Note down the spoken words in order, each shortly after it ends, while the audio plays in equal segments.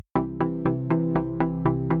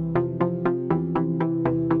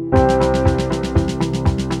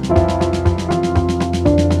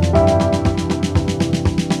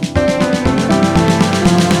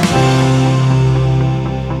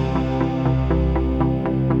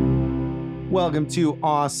Welcome to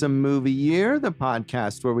Awesome Movie Year, the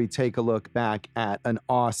podcast where we take a look back at an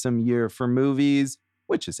awesome year for movies,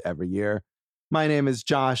 which is every year. My name is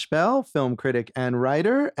Josh Bell, film critic and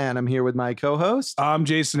writer, and I'm here with my co-host. I'm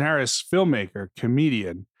Jason Harris, filmmaker,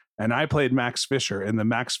 comedian, and I played Max Fisher in the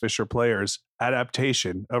Max Fisher Players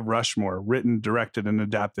adaptation of Rushmore, written, directed, and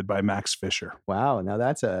adapted by Max Fisher. Wow, now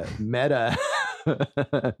that's a meta,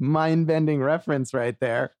 mind-bending reference right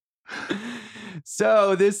there.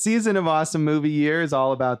 So this season of Awesome Movie Year is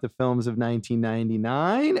all about the films of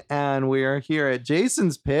 1999, and we're here at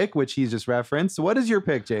Jason's pick, which he just referenced. What is your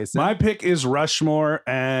pick, Jason? My pick is Rushmore,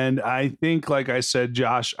 and I think, like I said,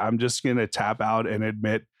 Josh, I'm just going to tap out and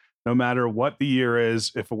admit, no matter what the year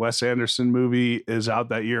is, if a Wes Anderson movie is out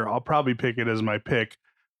that year, I'll probably pick it as my pick.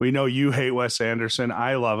 We know you hate Wes Anderson.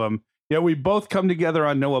 I love him. Yeah, we both come together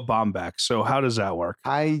on Noah Baumbach. So how does that work?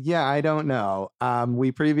 I don't know.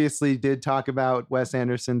 We previously did talk about Wes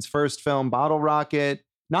Anderson's first film, Bottle Rocket,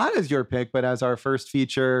 not as your pick, but as our first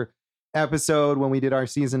feature episode when we did our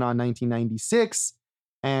season on 1996.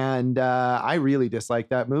 And I really disliked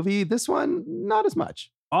that movie. This one, not as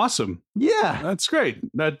much. Awesome. Yeah. That's great.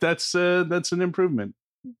 That's an improvement.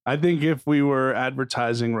 I think if we were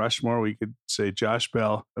advertising Rushmore, we could say Josh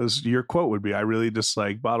Bell, as your quote would be, I really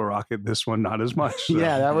dislike Bottle Rocket. This one, not as much. So.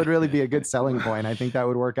 Yeah, that would really be a good selling point. I think that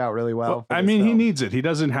would work out really well. I mean, he needs it. He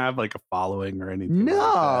doesn't have like a following or anything. No,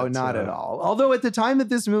 like that, not at all. Although at the time that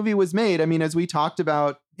this movie was made, I mean, as we talked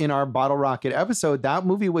about in our Bottle Rocket episode, that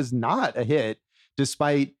movie was not a hit,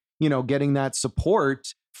 despite, getting that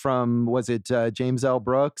support from, was it James L.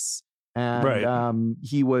 Brooks? And right.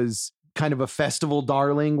 He was kind of a festival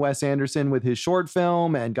darling, Wes Anderson, with his short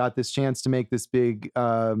film, and got this chance to make this big,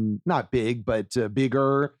 not big, but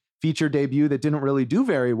bigger feature debut that didn't really do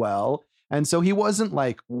very well. And so he wasn't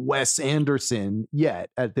like Wes Anderson yet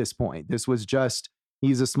at this point. This was just,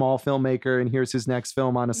 he's a small filmmaker and here's his next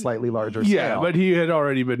film on a slightly larger scale. Yeah, but he had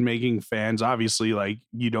already been making fans. Obviously, like,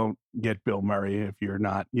 you don't get Bill Murray if you're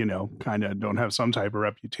not, kind of don't have some type of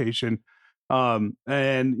reputation.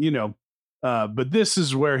 But this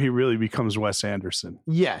is where he really becomes Wes Anderson.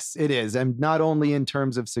 Yes, it is. And not only in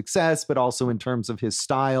terms of success, but also in terms of his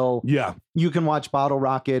style. Yeah. You can watch Bottle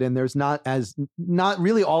Rocket and there's not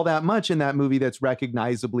really all that much in that movie that's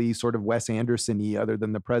recognizably sort of Wes Anderson-y, other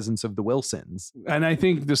than the presence of the Wilsons. And I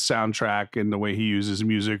think the soundtrack and the way he uses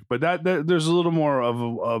music, but that there's a little more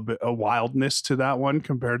of a wildness to that one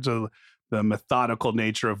compared to the methodical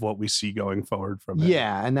nature of what we see going forward from it.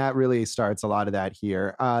 Yeah, and that really starts a lot of that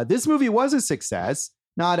here. This movie was a success,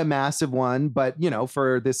 not a massive one, but,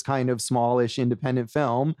 for this kind of smallish independent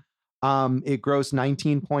film, it grossed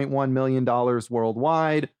 $19.1 million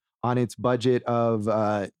worldwide on its budget of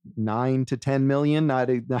 9 to 10 million.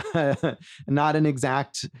 Not an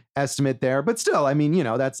exact estimate there, but still, I mean,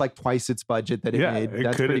 that's like twice its budget that it made.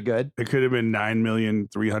 That's pretty good. It could have been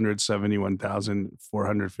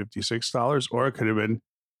 $9,371,456, or it could have been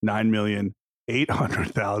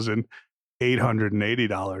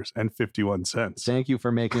 $9,800,880.51. Thank you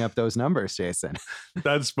for making up those numbers, Jason.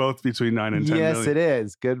 That's both between 9 and 10 yes, million. it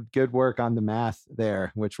is. Good work on the math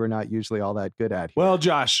there, which we're not usually all that good at here. Well,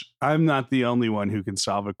 Josh, I'm not the only one who can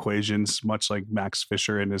solve equations, much like Max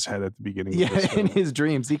Fisher in his head at the beginning of this film. In his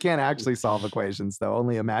dreams. He can't actually solve equations, though.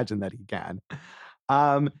 Only imagine that he can.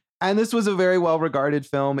 And this was a very well-regarded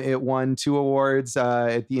film. It won 2 awards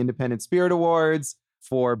at the Independent Spirit Awards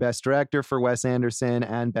for Best Director for Wes Anderson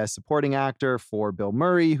and Best Supporting Actor for Bill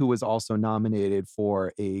Murray, who was also nominated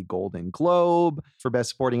for a Golden Globe for Best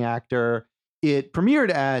Supporting Actor. It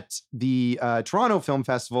premiered at the Toronto Film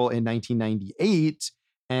Festival in 1998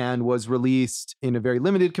 and was released in a very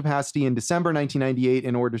limited capacity in December 1998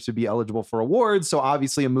 in order to be eligible for awards. So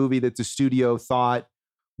obviously a movie that the studio thought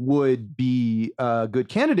would be a good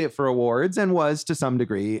candidate for awards, and was to some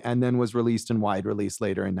degree, and then was released in wide release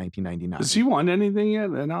later in 1999. Has he won anything yet?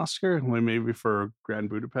 An Oscar? Maybe for Grand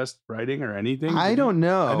Budapest writing or anything? I don't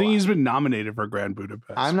know. I think he's been nominated for Grand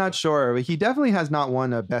Budapest. I'm not sure, but he definitely has not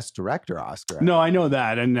won a Best Director Oscar. No, I know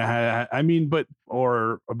that. And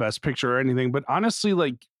or a Best Picture or anything. But honestly,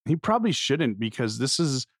 like, he probably shouldn't, because this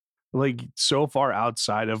is like so far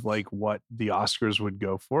outside of like what the Oscars would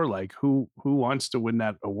go for. Like, who wants to win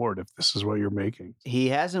that award if this is what you're making? He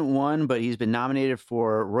hasn't won, but he's been nominated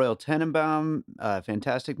for Royal Tenenbaum,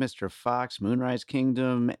 Fantastic Mr. Fox, Moonrise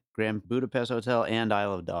Kingdom, Grand Budapest Hotel, and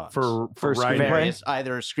Isle of Dogs. For writing. Various,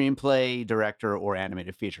 either screenplay, director, or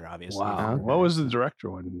animated feature, obviously. Wow. Okay. What was the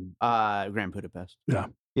director one? Grand Budapest. Yeah.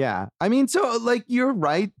 Yeah. I mean, so like, you're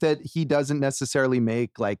right that he doesn't necessarily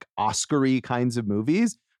make like Oscar-y kinds of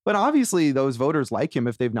movies, but obviously those voters like him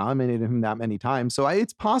if they've nominated him that many times. So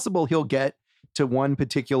it's possible he'll get to one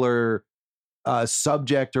particular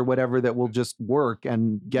subject or whatever that will just work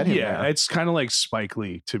and get him Yeah, there. it's kind of like Spike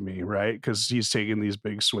Lee to me, right? Because he's taking these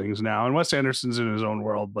big swings now, and Wes Anderson's in his own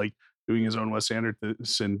world, like doing his own Wes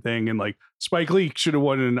Anderson thing, and like Spike Lee should have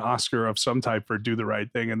won an Oscar of some type for Do the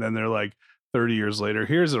Right Thing, and then they're like 30 years later,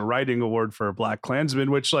 here's a writing award for Black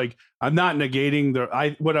Klansman, which like I'm not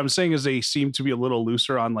negating what I'm saying is they seem to be a little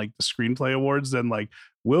looser on like the screenplay awards than like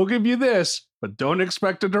we'll give you this, but don't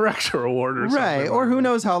expect a director award or something. Right. Or like who that.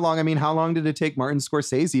 knows how long? I mean, how long did it take Martin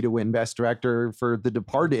Scorsese to win Best Director for The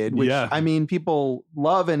Departed? Which, Yeah. I mean, people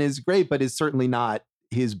love and is great, but is certainly not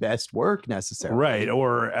his best work necessarily. Right.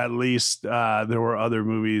 Or at least there were other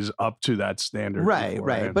movies up to that standard. Right.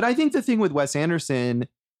 beforehand. But I think the thing with Wes Anderson,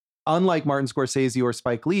 unlike Martin Scorsese or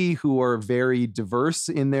Spike Lee, who are very diverse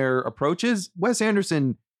in their approaches, Wes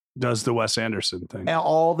Anderson does the Wes Anderson thing.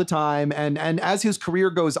 all the time. And as his career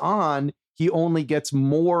goes on, he only gets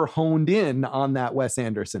more honed in on that Wes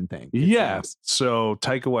Anderson thing. Yeah. So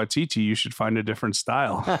Taika Waititi, you should find a different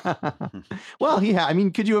style. Well, I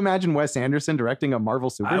mean, could you imagine Wes Anderson directing a Marvel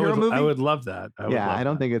superhero movie? I would love that. I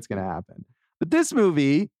don't think it's going to happen. But this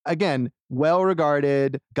movie, again, well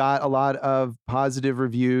regarded, got a lot of positive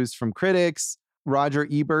reviews from critics. Roger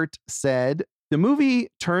Ebert said the movie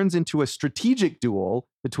turns into a strategic duel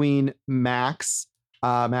between Max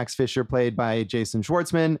Fisher, played by Jason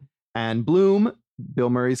Schwartzman, and Bloom,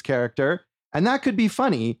 Bill Murray's character. And that could be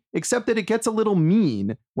funny, except that it gets a little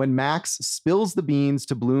mean when Max spills the beans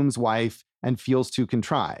to Bloom's wife and feels too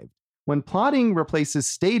contrived. When plotting replaces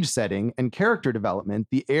stage setting and character development,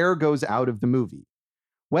 the air goes out of the movie.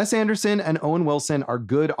 Wes Anderson and Owen Wilson are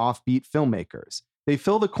good offbeat filmmakers. They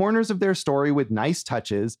fill the corners of their story with nice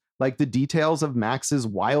touches, like the details of Max's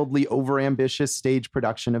wildly overambitious stage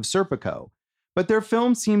production of Serpico. But their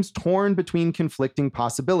film seems torn between conflicting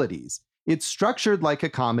possibilities. It's structured like a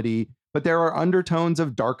comedy, but there are undertones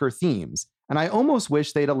of darker themes, and I almost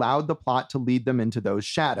wish they'd allowed the plot to lead them into those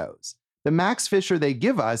shadows. The Max Fisher they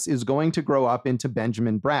give us is going to grow up into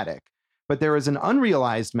Benjamin Braddock, but there is an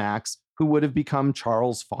unrealized Max who would have become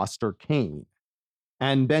Charles Foster Kane.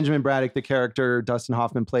 And Benjamin Braddock, the character Dustin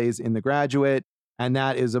Hoffman plays in The Graduate, and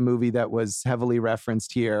that is a movie that was heavily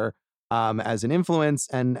referenced here as an influence.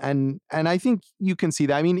 And I think you can see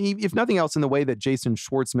that. I mean, if nothing else, in the way that Jason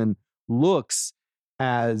Schwartzman looks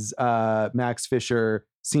as Max Fisher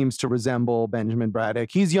seems to resemble Benjamin Braddock.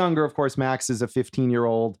 He's younger, of course. Max is a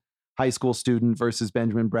 15-year-old high school student versus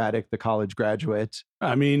Benjamin Braddock, the college graduate.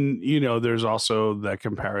 I mean, there's also that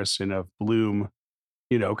comparison of Bloom,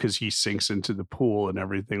 because he sinks into the pool and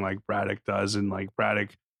everything like Braddock does. And like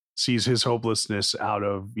Braddock sees his hopelessness out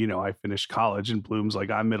of, I finished college, and Bloom's like,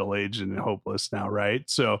 I'm middle-aged and hopeless now. Right.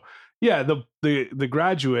 So yeah, the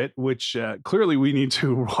Graduate, which clearly we need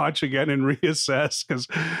to watch again and reassess, because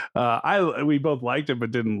we both liked it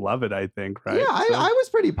but didn't love it, I think, right? Yeah, I was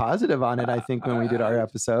pretty positive on it, I think, when we did our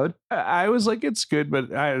episode. I was like, it's good,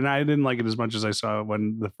 but I didn't like it as much as I saw it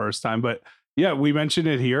the first time. But yeah, we mentioned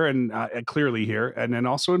it here and clearly here, and then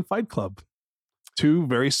also in Fight Club. Two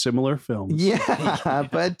very similar films. Yeah,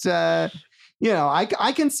 but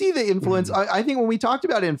I can see the influence. I think when we talked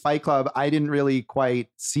about it in Fight Club, I didn't really quite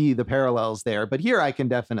see the parallels there, but here I can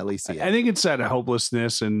definitely see it. I think it's that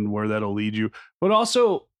hopelessness and where that'll lead you. But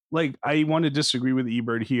also, like, I want to disagree with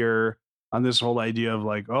Ebert here on this whole idea of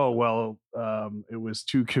like, oh, well, it was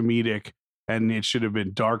too comedic and it should have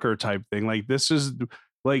been darker type thing. Like, this is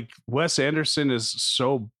like Wes Anderson is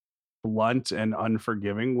so blunt and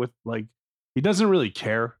unforgiving with like, he doesn't really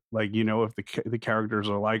care, like, if the characters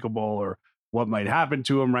are likable or what might happen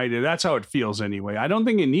to him, right? That's how it feels anyway. I don't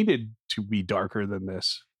think it needed to be darker than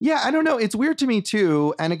this. Yeah, I don't know. It's weird to me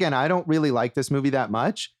too. And again, I don't really like this movie that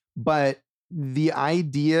much, but the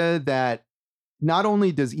idea that not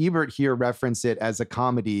only does Ebert here reference it as a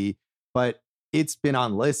comedy, but it's been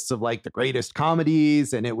on lists of like the greatest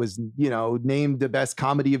comedies, and it was, named the best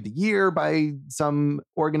comedy of the year by some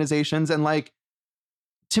organizations. And like,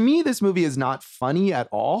 to me, this movie is not funny at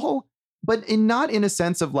all, but not in a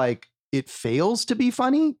sense of like it fails to be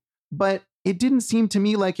funny, but it didn't seem to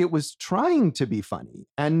me like it was trying to be funny.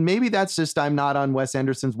 And maybe that's just I'm not on Wes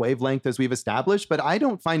Anderson's wavelength, as we've established, but I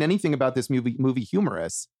don't find anything about this movie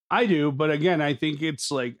humorous. I do, but again, I think it's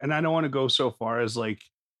like, and I don't want to go so far as like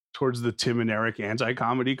towards the Tim and Eric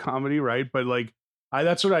comedy, right? But like,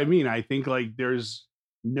 that's what I mean. I think like there's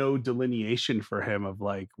no delineation for him of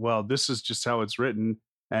like, well, this is just how it's written.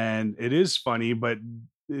 And it is funny, but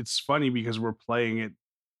it's funny because we're playing it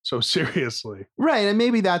so seriously. Right. And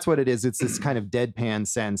maybe that's what it is. It's this kind of deadpan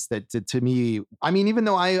sense that to me, I mean, even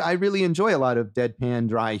though I really enjoy a lot of deadpan,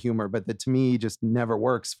 dry humor, but that to me just never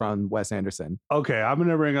works from Wes Anderson. Okay, I'm going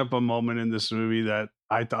to bring up a moment in this movie that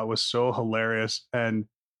I thought was so hilarious and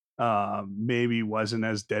maybe wasn't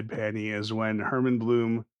as deadpan-y as when Herman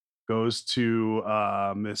Bloom goes to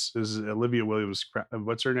is Olivia Williams,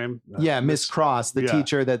 what's her name? Yeah, Miss Cross, the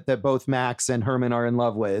teacher that both Max and Herman are in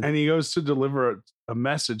love with. And he goes to deliver a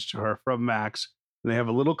message to her from Max, and they have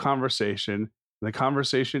a little conversation, and the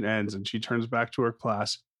conversation ends, and she turns back to her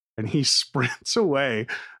class, and he sprints away.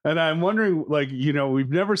 And I'm wondering, like, you know,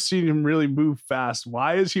 we've never seen him really move fast.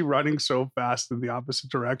 Why is he running so fast in the opposite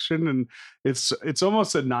direction? And it's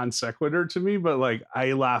almost a non sequitur to me, but like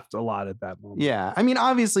I laughed a lot at that moment. Yeah. I mean,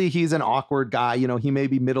 obviously he's an awkward guy. You know, he may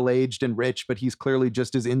be middle-aged and rich, but he's clearly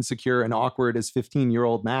just as insecure and awkward as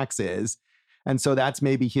 15-year-old Max is. And so that's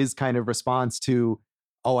maybe his kind of response to,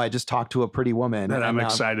 oh, I just talked to a pretty woman. That I'm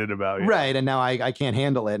excited about. Yeah. Right. And now I can't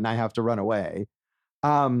handle it and I have to run away.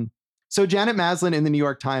 So Janet Maslin in the New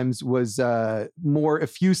York Times was more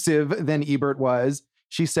effusive than Ebert was.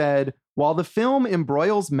 She said, while the film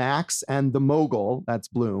embroils Max and the mogul, that's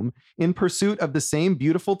Bloom, in pursuit of the same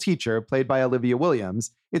beautiful teacher played by Olivia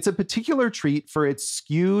Williams, it's a particular treat for its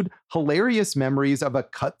skewed, hilarious memories of a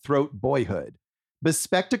cutthroat boyhood.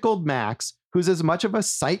 Bespectacled Max, who's as much of a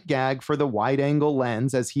sight gag for the wide-angle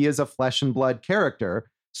lens as he is a flesh and blood character,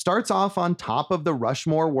 starts off on top of the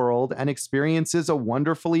Rushmore world and experiences a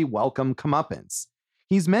wonderfully welcome comeuppance.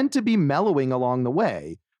 He's meant to be mellowing along the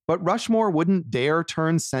way, but Rushmore wouldn't dare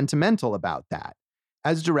turn sentimental about that.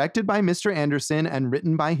 As directed by Mr. Anderson and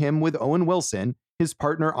written by him with Owen Wilson, his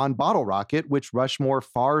partner on Bottle Rocket, which Rushmore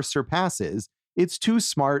far surpasses, it's too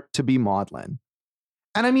smart to be maudlin.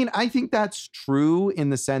 And I mean, I think that's true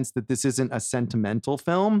in the sense that this isn't a sentimental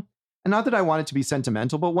film. And not that I want it to be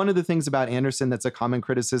sentimental, but one of the things about Anderson that's a common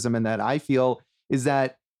criticism and that I feel is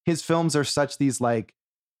that his films are such these like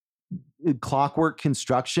clockwork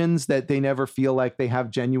constructions that they never feel like they have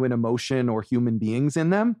genuine emotion or human beings in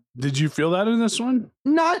them. Did you feel that in this one?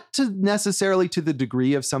 Not to necessarily to the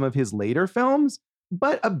degree of some of his later films,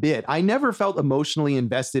 but a bit. I never felt emotionally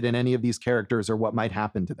invested in any of these characters or what might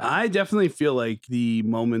happen to them. I definitely feel like the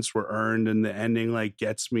moments were earned and the ending like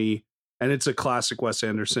gets me. And it's a classic Wes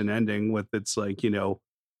Anderson ending with its like, you know,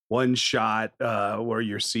 one shot where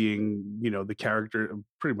you're seeing, you know, the character,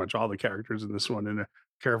 pretty much all the characters in this one in a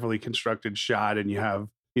carefully constructed shot. And you have,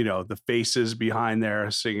 you know, the faces behind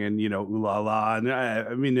there singing, you know, ooh la la. And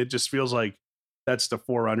I mean, it just feels like that's the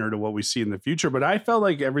forerunner to what we see in the future. But I felt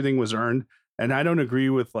like everything was earned. And I don't agree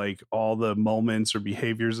with like all the moments or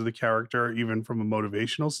behaviors of the character, even from a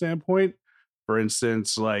motivational standpoint. For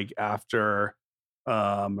instance, like after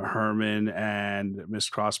Herman and Miss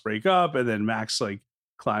Cross break up and then Max like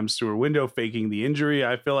climbs through her window faking the injury,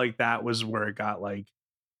 I feel like that was where it got like,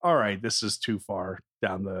 all right, this is too far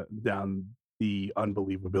down the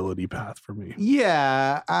unbelievability path for me.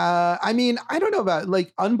 Yeah. I mean, I don't know about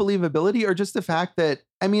like unbelievability or just the fact that,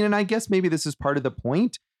 I mean, and I guess maybe this is part of the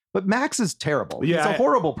point, but Max is terrible. Yeah, he's a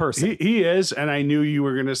horrible person. He is. And I knew you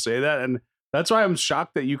were going to say that. And that's why I'm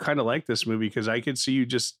shocked that you kind of like this movie, because I could see you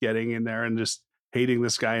just getting in there and just hating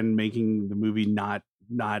this guy and making the movie not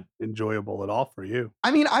enjoyable at all for you.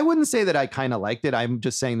 I mean, I wouldn't say that I kind of liked it. I'm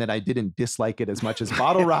just saying that I didn't dislike it as much as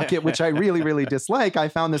Bottle Rocket, which I really, really dislike. I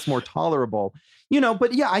found this more tolerable, you know,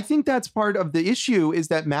 but yeah, I think that's part of the issue is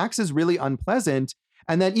that Max is really unpleasant.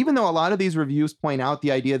 And that even though a lot of these reviews point out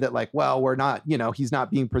the idea that like, well, we're not, you know, he's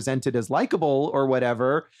not being presented as likable or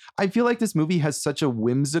whatever, I feel like this movie has such a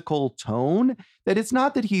whimsical tone that it's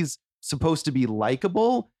not that he's supposed to be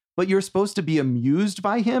likable, but you're supposed to be amused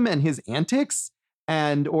by him and his antics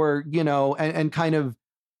and, or, you know, and kind of,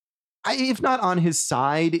 if not on his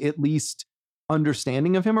side, at least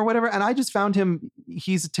understanding of him or whatever. And I just found him,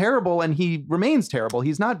 he's terrible and he remains terrible.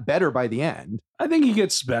 He's not better by the end. I think he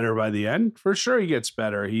gets better by the end. For sure he gets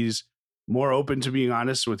better. He's more open to being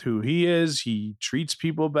honest with who he is. He treats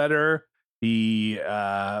people better. He,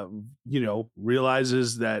 you know,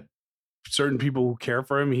 realizes that certain people who care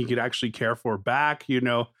for him, he could actually care for back, you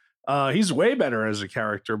know. He's way better as a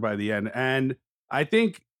character by the end. And I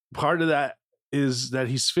think part of that is that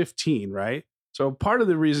he's 15, right? So part of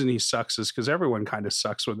the reason he sucks is because everyone kind of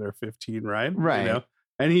sucks when they're 15, right? Right. You know?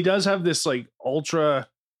 And he does have this like ultra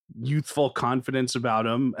youthful confidence about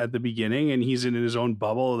him at the beginning, and he's in his own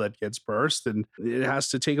bubble that gets burst, and it has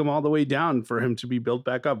to take him all the way down for him to be built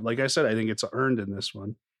back up. Like I said, I think it's earned in this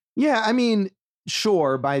one. Yeah, I mean,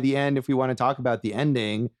 sure, by the end, if we want to talk about the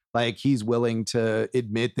ending, like he's willing to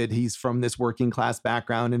admit that he's from this working class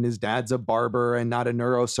background and his dad's a barber and not a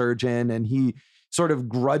neurosurgeon. And he, sort of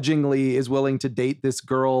grudgingly is willing to date this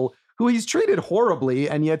girl who he's treated horribly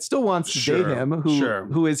and yet still wants to date him,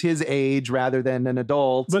 who is his age rather than an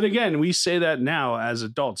adult. But again, we say that now as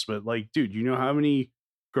adults, but like, dude, you know how many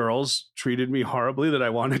girls treated me horribly that I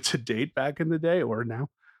wanted to date back in the day or now?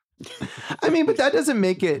 I mean, but that doesn't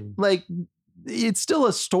make it like, it's still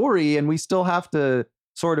a story and we still have to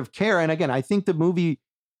sort of care. And again, I think the movie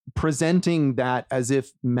presenting that as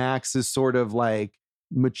if Max is sort of like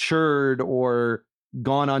matured or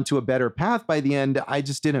gone onto a better path by the end, I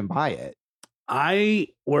just didn't buy it.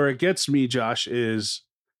 Where it gets me, Josh, is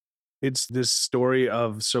it's this story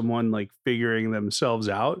of someone like figuring themselves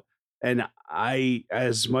out. And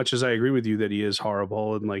as much as I agree with you that he is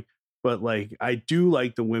horrible and like, but like, I do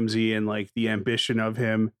like the whimsy and like the ambition of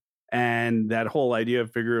him and that whole idea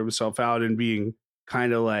of figuring himself out and being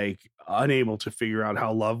kind of like unable to figure out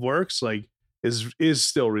how love works, like is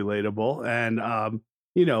still relatable. And,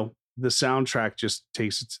 you know, the soundtrack just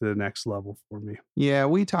takes it to the next level for me. Yeah,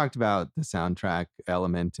 we talked about the soundtrack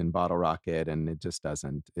element in Bottle Rocket, and it just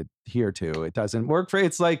doesn't. Here too, it doesn't work for.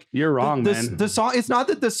 It's like you're wrong, man. The song. It's not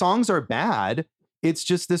that the songs are bad. It's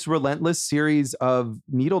just this relentless series of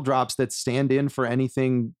needle drops that stand in for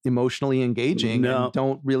anything emotionally engaging and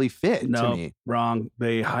don't really fit to me. Wrong.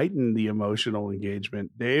 They heighten the emotional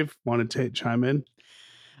engagement. Dave, want to chime in?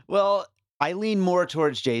 Well, I lean more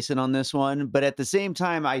towards Jason on this one, but at the same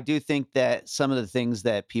time, I do think that some of the things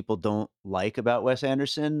that people don't like about Wes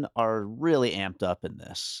Anderson are really amped up in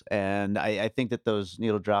this. And I think that those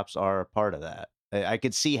needle drops are a part of that. I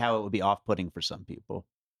could see how it would be off-putting for some people.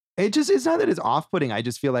 It's not that it's off-putting. I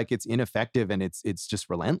just feel like it's ineffective and it's just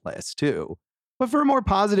relentless too. But for a more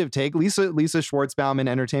positive take, Lisa Schwartzbaum in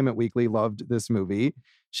Entertainment Weekly loved this movie.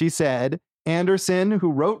 She said, Anderson,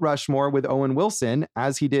 who wrote Rushmore with Owen Wilson,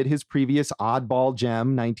 as he did his previous oddball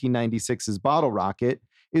gem, 1996's Bottle Rocket,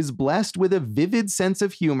 is blessed with a vivid sense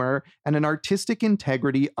of humor and an artistic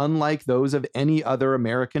integrity unlike those of any other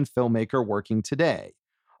American filmmaker working today.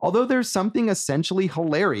 Although there's something essentially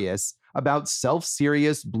hilarious about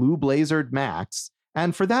self-serious blue-blazered Max,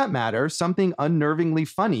 and for that matter, something unnervingly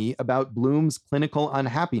funny about Bloom's clinical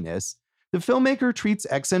unhappiness, the filmmaker treats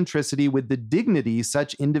eccentricity with the dignity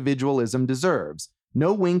such individualism deserves.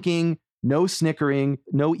 No winking, no snickering,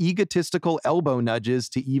 no egotistical elbow nudges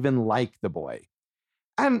to even like the boy.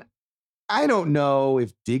 And I don't know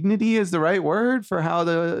if dignity is the right word for how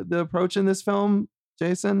the approach in this film,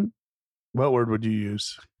 Jason. What word would you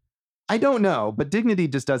use? I don't know, but dignity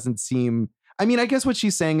just doesn't seem... I mean, I guess what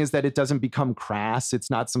she's saying is that it doesn't become crass.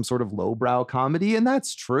 It's not some sort of lowbrow comedy, and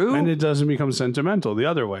that's true. And it doesn't become sentimental the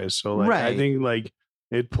other way. So, like, right. I think like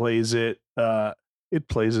it plays it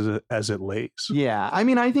as it lays. Yeah, I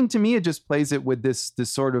mean, I think to me it just plays it with this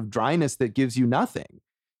sort of dryness that gives you nothing.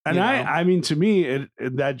 And I mean, to me,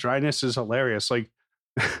 that dryness is hilarious. Like,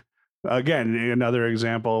 again, another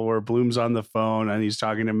example where Bloom's on the phone and he's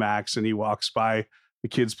talking to Max, and he walks by the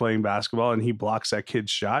kid's playing basketball and he blocks that kid's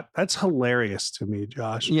shot. That's hilarious to me,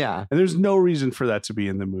 Josh. Yeah. And there's no reason for that to be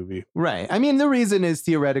in the movie. Right. I mean, the reason is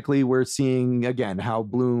theoretically we're seeing, again, how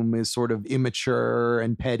Bloom is sort of immature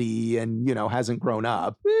and petty and, you know, hasn't grown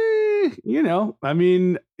up. You know, I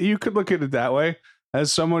mean, you could look at it that way.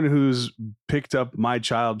 As someone who's picked up my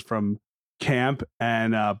child from camp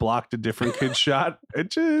and blocked a different kid's shot,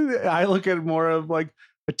 I look at it more of like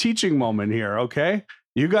a teaching moment here, okay?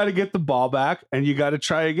 You got to get the ball back and you got to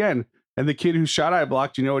try again. And the kid whose shot I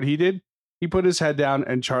blocked, you know what he did? He put his head down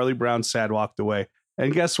and Charlie Brown sad walked away.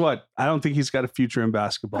 And guess what? I don't think he's got a future in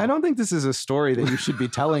basketball. I don't think this is a story that you should be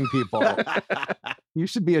telling people. You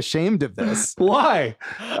should be ashamed of this. Why?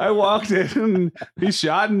 I walked in and he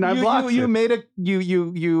shot and I blocked it. You made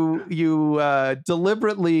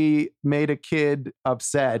deliberately made a kid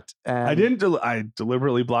upset. And I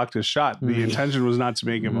deliberately blocked his shot. The intention was not to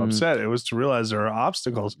make him upset. It was to realize there are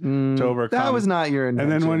obstacles to overcome. That was not your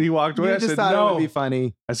intention. And then when he walked away, I said, no. It would be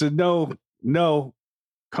funny. I said, no.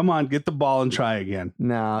 Come on, get the ball and try again.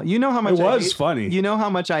 No, you know how much it was funny. You know how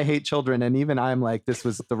much I hate children, and even I'm like, this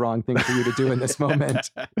was the wrong thing for you to do in this moment.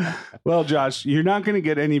 Well, Josh, you're not going to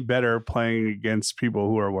get any better playing against people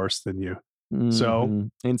who are worse than you. So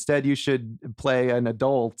instead, you should play an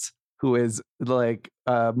adult who is like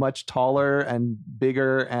much taller and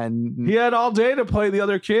bigger, and he had all day to play the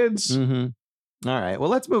other kids. All right, well,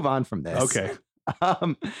 let's move on from this. Okay.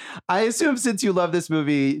 I assume since you love this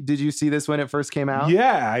movie, did you see this when it first came out?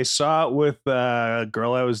 Yeah, I saw it with a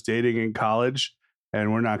girl I was dating in college,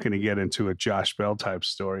 and we're not going to get into a Josh Bell type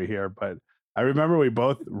story here, but I remember we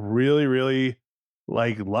both really, really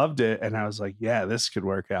like loved it, and I was like, yeah, this could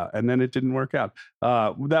work out. And then it didn't work out.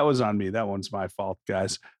 That was on me. That one's my fault,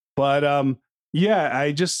 guys. But Yeah,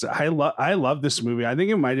 I love this movie. I think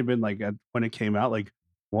it might have been like when it came out, like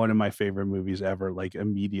one of my favorite movies ever, like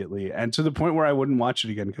immediately, and to the point where I wouldn't watch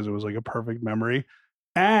it again because it was like a perfect memory.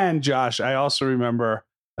 And Josh, I also remember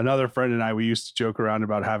another friend and I, we used to joke around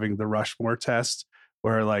about having the Rushmore test,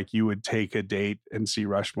 where like you would take a date and see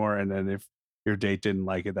Rushmore, and then if your date didn't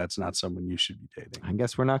like it, that's not someone you should be dating. I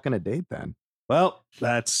guess we're not going to date then. Well,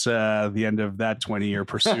 that's the end of that 20-year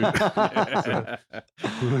pursuit.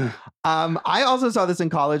 I also saw this in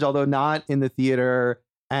college, although not in the theater.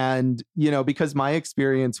 And, because my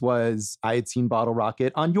experience was I had seen Bottle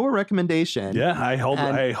Rocket on your recommendation. Yeah, I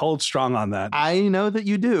hold strong on that. I know that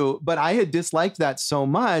you do, but I had disliked that so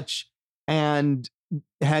much and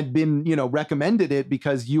had been, recommended it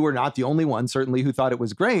because you were not the only one, certainly, who thought it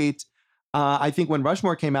was great. I think when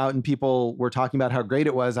Rushmore came out and people were talking about how great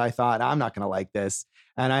it was, I thought, I'm not going to like this.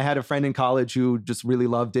 And I had a friend in college who just really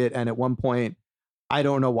loved it. And at one point, I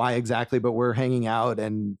don't know why exactly, but we're hanging out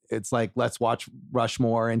and it's like, let's watch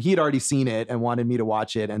Rushmore. And he'd already seen it and wanted me to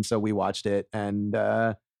watch it. And so we watched it. And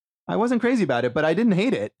I wasn't crazy about it, but I didn't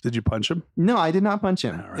hate it. Did you punch him? No, I did not punch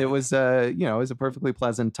him. All right. It was, it was a perfectly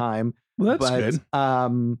pleasant time. Well, that's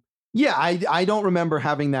good. Yeah, I don't remember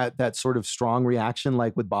having that sort of strong reaction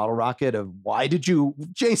like with Bottle Rocket of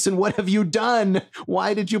Jason, what have you done?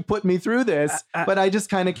 Why did you put me through this? But I just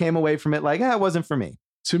kind of came away from it like, it wasn't for me.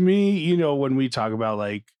 To me, when we talk about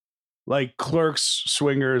like Clerks,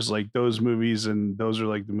 Swingers, like those movies, and those are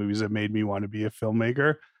like the movies that made me want to be a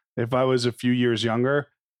filmmaker. If I was a few years younger,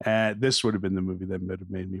 this would have been the movie that would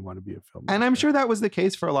have made me want to be a filmmaker. And I'm sure that was the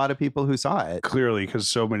case for a lot of people who saw it. Clearly, because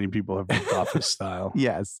so many people have ripped off his style.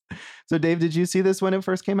 Yes. So, Dave, did you see this when it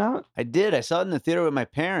first came out? I did. I saw it in the theater with my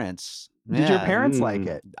parents. Did your parents like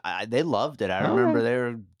it? They loved it. I remember they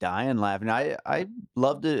were dying laughing. I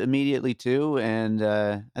loved it immediately too, and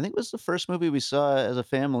I think it was the first movie we saw as a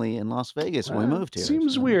family in Las Vegas when we moved here.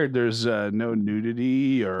 Seems weird. There's no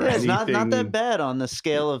nudity or it's anything. not that bad on the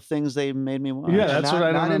scale of things they made me watch. Yeah, that's what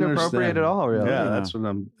I don't understand. Not inappropriate at all, really. Yeah, that's what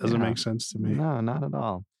doesn't make sense to me. No, not at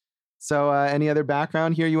all. So, any other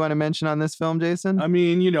background here you want to mention on this film, Jason? I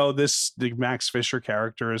mean, the Max Fisher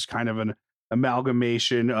character is kind of an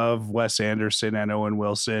amalgamation of Wes Anderson and Owen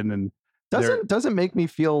Wilson, and doesn't make me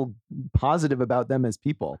feel positive about them as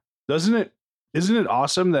people. Doesn't it? Isn't it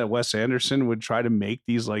awesome that Wes Anderson would try to make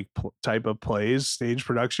these like type of plays, stage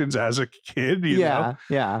productions as a kid? You know?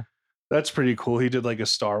 Yeah. That's pretty cool. He did like a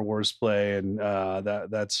Star Wars play, and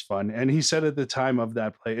that's fun. And he said at the time of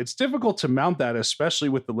that play, it's difficult to mount that, especially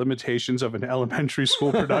with the limitations of an elementary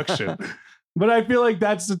school production. But I feel like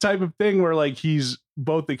that's the type of thing where like he's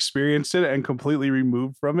both experienced it and completely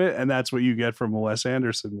removed from it, and that's what you get from a Wes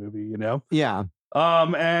Anderson movie, Yeah.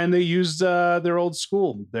 And they used their old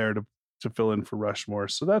school there to fill in for Rushmore,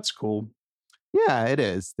 so that's cool. Yeah, it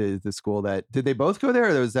is the school that did they both go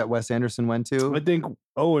there, or was that Wes Anderson went to? I think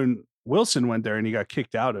Owen Wilson went there and he got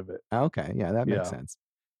kicked out of it. Okay, yeah, that makes sense.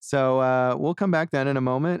 So we'll come back then in a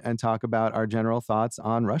moment and talk about our general thoughts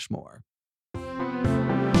on Rushmore.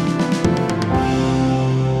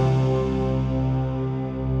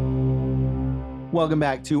 Welcome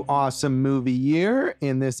back to Awesome Movie Year.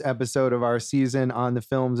 In this episode of our season on the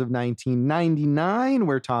films of 1999,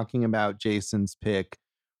 we're talking about Jason's pick,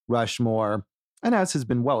 Rushmore. And as has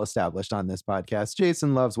been well established on this podcast,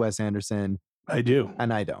 Jason loves Wes Anderson. I do.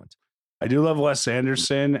 And I don't. I do love Wes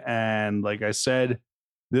Anderson. And like I said,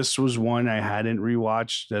 this was one I hadn't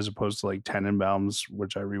rewatched as opposed to like Tenenbaums,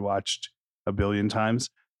 which I rewatched a billion times.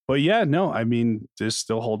 But yeah, no, I mean, this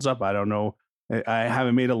still holds up. I don't know. I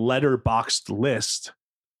haven't made a letterboxed list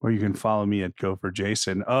where you can follow me at Go for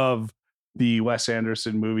Jason of the Wes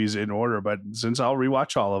Anderson movies in order. But since I'll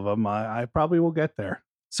rewatch all of them, I probably will get there.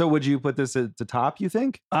 So would you put this at the top, you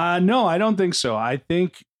think? No, I don't think so. I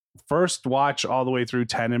think first watch all the way through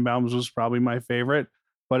Tenenbaums was probably my favorite.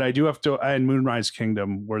 But I do have to, and Moonrise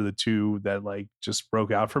Kingdom were the two that like just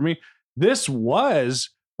broke out for me. This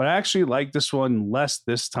was, but I actually like this one less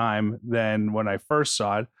this time than when I first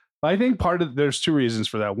saw it. I think there's two reasons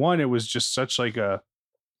for that. One, it was just such like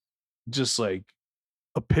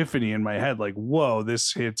epiphany in my head. Like, whoa,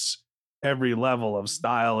 this hits every level of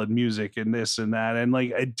style and music and this and that. And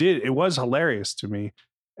like, it was hilarious to me.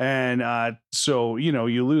 And so, you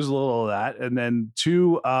lose a little of that. And then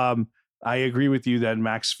two, I agree with you that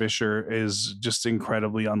Max Fisher is just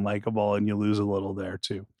incredibly unlikable, and you lose a little there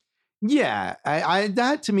too. Yeah, I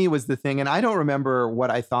that to me was the thing. And I don't remember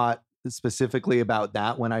what I thought specifically about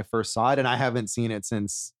that when I first saw it, and I haven't seen it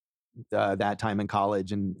since that time in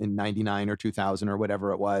college in 99 or 2000 or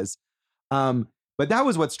whatever it was. But that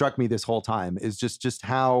was what struck me this whole time, is just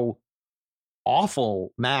how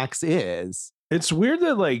awful Max is. It's weird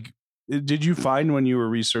that like did you find when you were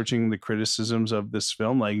researching the criticisms of this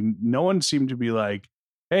film, like no one seemed to be like,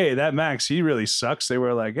 hey, that Max, he really sucks. They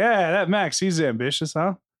were like, yeah, that Max, he's ambitious,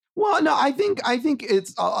 huh? Well, no, I think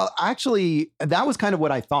it's actually, that was kind of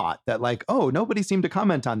what I thought, that like, oh, nobody seemed to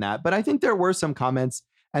comment on that. But I think there were some comments,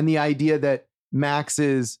 and the idea that Max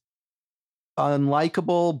is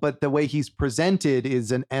unlikable, but the way he's presented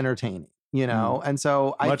is an entertaining, And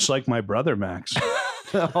so much like my brother Max.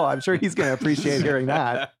 Oh, I'm sure he's going to appreciate hearing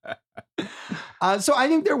that. So I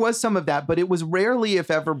think there was some of that, but it was rarely,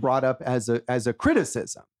 if ever, brought up as a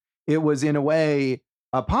criticism. It was in a way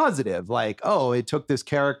a positive, like, oh, it took this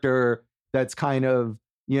character that's kind of,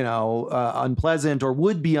 unpleasant or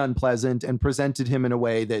would be unpleasant and presented him in a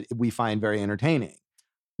way that we find very entertaining.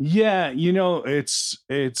 Yeah,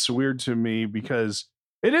 it's weird to me because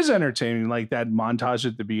it is entertaining, like that montage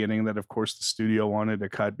at the beginning that, of course, the studio wanted to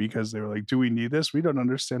cut because they were like, do we need this? We don't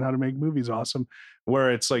understand how to make movies awesome.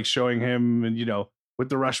 Where it's like showing him, and with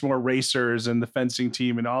the Rushmore racers and the fencing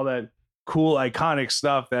team and all that cool, iconic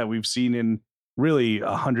stuff that we've seen in really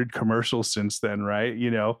 100 commercials since then, right?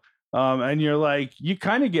 And you're like, you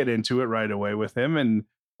kind of get into it right away with him.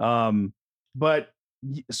 And but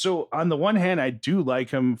so on the one hand, I do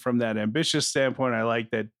like him from that ambitious standpoint. I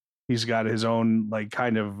like that he's got his own like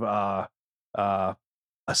kind of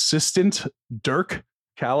assistant, Dirk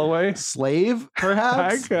Calloway, slave,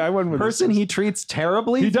 perhaps. I went with person he treats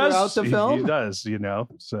terribly throughout the film. He does,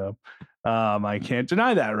 So I can't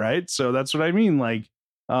deny that, right? So that's what I mean. Like,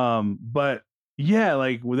 but yeah,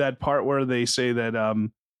 like with that part where they say that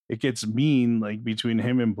it gets mean, like between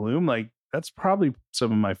him and Bloom, like that's probably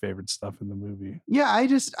some of my favorite stuff in the movie. Yeah,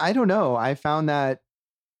 I don't know. I found that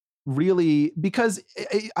really, because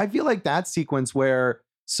I feel like that sequence where,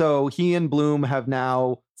 so he and Bloom have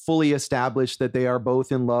now fully established that they are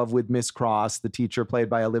both in love with Miss Cross, the teacher played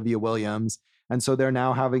by Olivia Williams. And so they're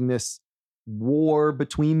now having this war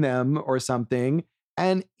between them or something.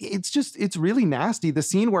 And it's really nasty. The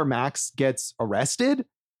scene where Max gets arrested,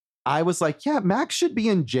 I was like, yeah, Max should be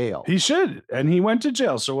in jail. He should. And he went to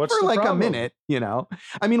jail. So what's for the like problem? A minute,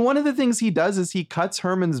 I mean, one of the things he does is he cuts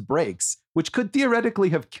Herman's brakes, which could theoretically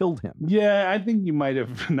have killed him. Yeah, I think you might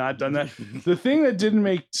have not done that. The thing that didn't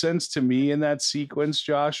make sense to me in that sequence,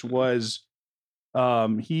 Josh, was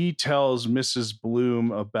he tells Mrs.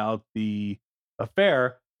 Bloom about the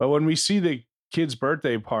affair. But when we see the kid's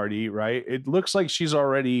birthday party, right, it looks like she's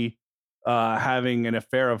already having an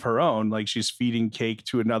affair of her own. Like she's feeding cake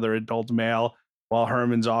to another adult male while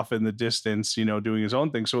Herman's off in the distance, doing his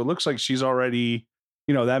own thing. So it looks like she's already,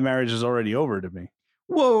 that marriage is already over to me.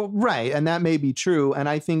 Well, right. And that may be true. And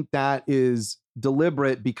I think that is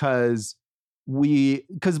deliberate because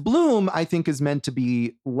Bloom, I think, is meant to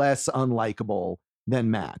be less unlikable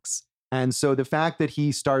than Max. And so the fact that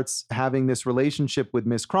he starts having this relationship with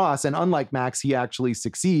Miss Cross, and unlike Max, he actually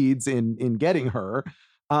succeeds in getting her.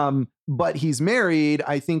 But he's married.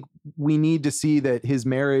 I think we need to see that his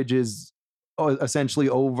marriage is essentially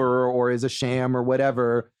over or is a sham or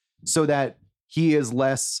whatever, so that he is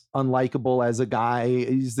less unlikable as a guy.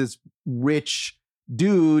 He's this rich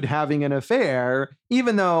dude having an affair,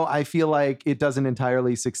 even though I feel like it doesn't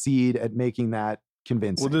entirely succeed at making that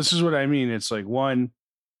convincing. Well, this is what I mean. It's like, one,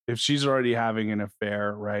 if she's already having an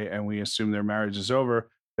affair, right, and we assume their marriage is over,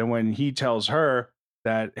 then when he tells her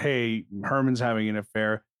that, hey, Herman's having an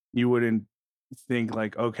affair, you wouldn't think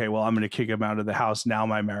like, okay, well, I'm going to kick him out of the house. Now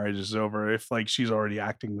my marriage is over. If like she's already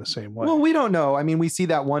acting the same way. Well, we don't know. I mean, we see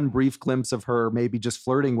that one brief glimpse of her maybe just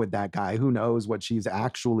flirting with that guy. Who knows what she's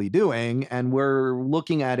actually doing? And we're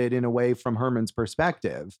looking at it in a way from Herman's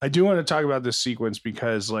perspective. I do want to talk about this sequence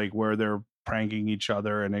because like where they're pranking each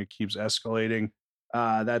other and it keeps escalating.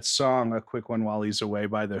 That song, A Quick One While He's Away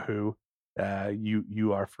by The Who,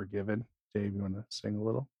 You Are Forgiven. Dave, you want to sing a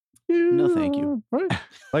little? No, thank you.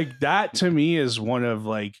 Like that to me is one of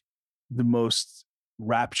like the most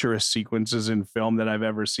rapturous sequences in film that I've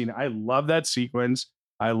ever seen. I love that sequence.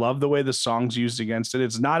 I love the way the song's used against it.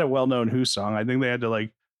 It's not a well-known Who song. I think they had to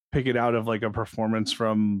like pick it out of like a performance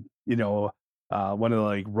from, one of the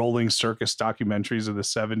like Rolling Circus documentaries of the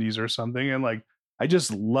 70s or something. And like, I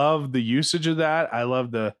just love the usage of that. I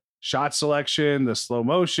love the shot selection, the slow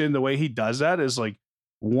motion, the way he does that is like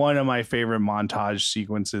one of my favorite montage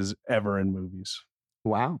sequences ever in movies.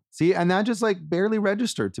 Wow. See, and that just like barely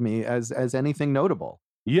registered to me as anything notable.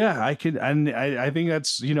 Yeah, I could. And I think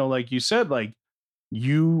that's, like you said, like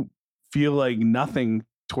you feel like nothing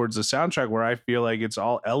towards the soundtrack, where I feel like it's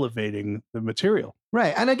all elevating the material.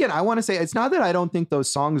 Right. And again, I want to say it's not that I don't think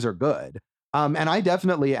those songs are good. And I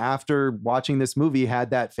definitely, after watching this movie,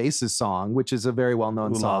 had that Faces song, which is a very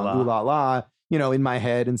well-known song, Ooh La La, in my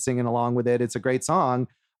head and singing along with it. It's a great song.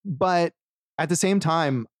 But at the same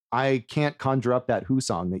time, I can't conjure up that Who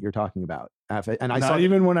song that you're talking about. And I Not saw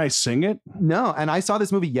even when I sing it. no, and I saw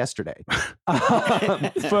this movie yesterday.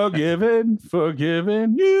 Forgiven,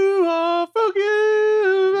 you are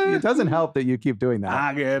forgiven. It doesn't help that you keep doing that.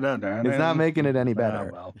 I get It's not making it any better.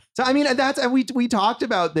 Well. So I mean, that's and we talked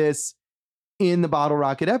about this in the Bottle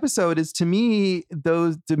Rocket episode. Is to me,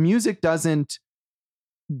 the music doesn't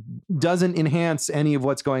enhance any of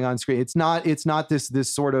what's going on screen. It's not this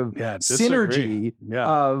sort of synergy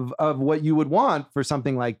of what you would want for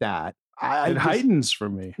something like that. It heightens for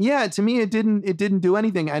me. Yeah, to me, it didn't do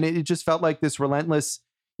anything, and it just felt like this relentless.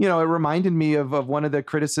 It reminded me of one of the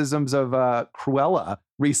criticisms of Cruella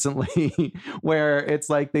recently, where it's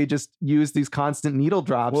like they just use these constant needle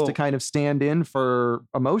drops to kind of stand in for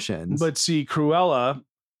emotions. But see, Cruella,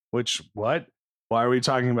 what? Why are we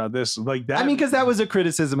talking about this? Like that? I mean, because that was a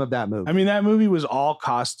criticism of that movie. I mean, that movie was all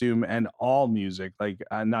costume and all music. Like,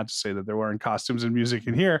 not to say that there weren't costumes and music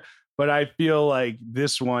in here, but I feel like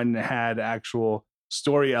this one had actual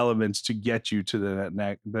story elements to get you to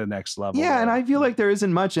the next level. Yeah, and I feel like there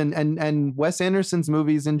isn't much. And Wes Anderson's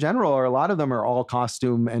movies in general, or a lot of them, are all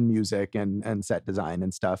costume and music and set design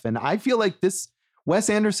and stuff. And I feel like this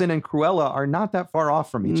Wes Anderson and Cruella are not that far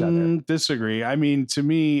off from each other. Disagree. I mean, to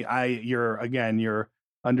me, you're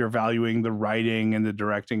undervaluing the writing and the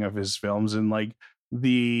directing of his films, and like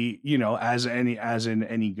as in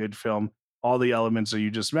any good film, all the elements that you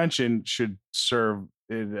just mentioned should serve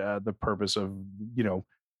the purpose of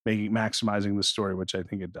maximizing the story, which I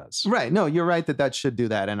think it does. Right. No, you're right that should do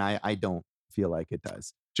that, and I don't feel like it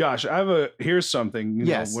does. Josh, here's something.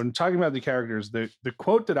 Yes. When talking about the characters, the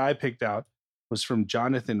quote that I picked out was from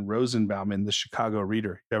Jonathan Rosenbaum in The Chicago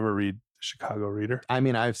Reader. You ever read The Chicago Reader? I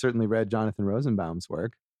mean, I've certainly read Jonathan Rosenbaum's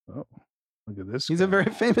work. Oh, look at this. He's a very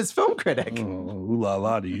famous film critic. Oh, ooh la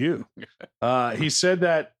la to you. He said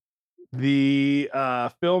that the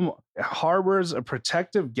film harbors a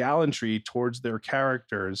protective gallantry towards their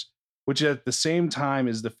characters, which at the same time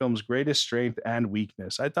is the film's greatest strength and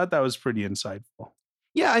weakness. I thought that was pretty insightful.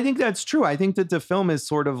 Yeah, I think that's true. I think that the film is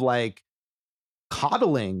sort of like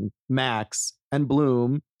coddling Max and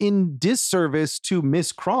Bloom in disservice to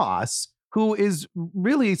Miss Cross, who is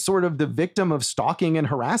really sort of the victim of stalking and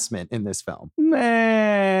harassment in this film.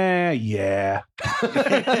 Yeah.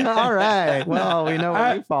 All right. Well, we know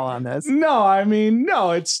where you fall on this. No, I mean,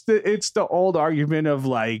 no, it's the old argument of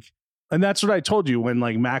like, and that's what I told you when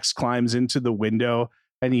like Max climbs into the window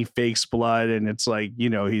and he fakes blood and it's like,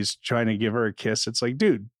 he's trying to give her a kiss. It's like,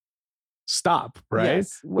 dude, stop. Right.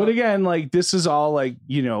 Yes. Well, but again, like this is all like,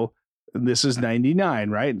 this is 99,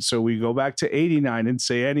 right? So we go back to 89 and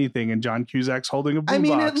Say Anything, and John Cusack's holding a boombox. I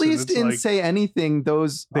mean, at least in like, Say Anything,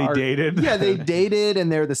 they dated. Yeah, they dated,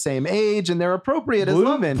 and they're the same age, and they're appropriate as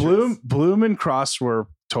love interests. Bloom and Cross were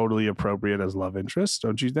totally appropriate as love interests,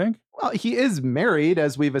 don't you think? Well, he is married,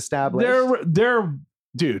 as we've established. They're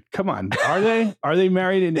dude, come on. Are they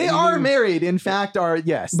married? They are married. In fact,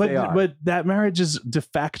 yes, they are. But that marriage is de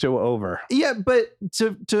facto over. Yeah, but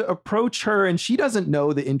to approach her, and she doesn't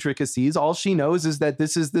know the intricacies. All she knows is that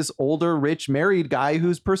this is this older, rich, married guy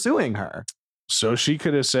who's pursuing her. So she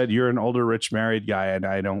could have said, "You're an older, rich, married guy, and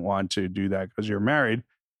I don't want to do that because you're married."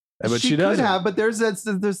 But she doesn't. Could have, but there's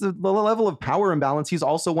the level of power imbalance. He's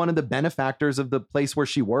also one of the benefactors of the place where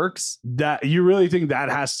she works. That you really think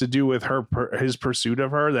that has to do with his pursuit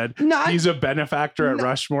of her? That he's a benefactor at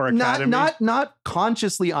Rushmore Academy? Not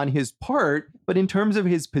consciously on his part, but in terms of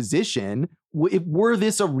his position. Were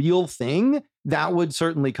this a real thing, that would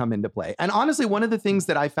certainly come into play. And honestly, one of the things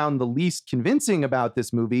that I found the least convincing about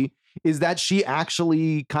this movie is that she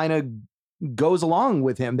actually kind of goes along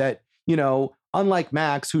with him. That, unlike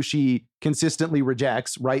Max, who she consistently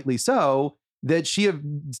rejects, rightly so, that she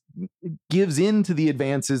gives in to the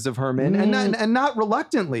advances of Herman and not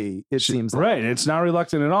reluctantly, seems like. Right. It's not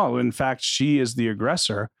reluctant at all. In fact, she is the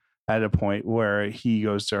aggressor at a point where he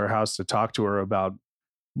goes to her house to talk to her about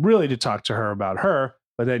her,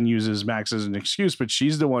 but then uses Max as an excuse. But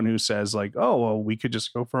she's the one who says like, oh, well, we could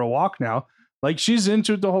just go for a walk now. Like she's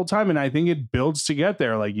into it the whole time. And I think it builds to get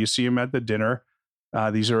there. Like you see him at the dinner.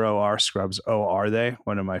 These are OR scrubs. Oh, are they?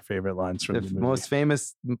 One of my favorite lines from the movie. Most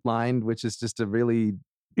famous line, which is just a really...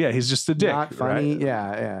 Yeah, he's just a dick. Not funny. Right?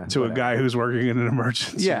 Yeah. To a guy who's working in an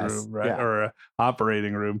emergency room, right? Yeah. Or an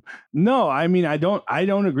operating room. No, I mean, I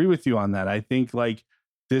don't agree with you on that. I think like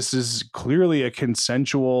this is clearly a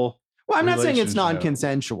consensual. Well, I'm not saying it's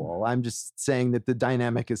non-consensual. I'm just saying that the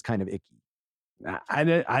dynamic is kind of icky.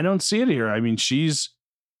 I don't see it here. I mean, she's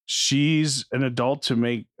an adult to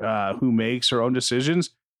make who makes her own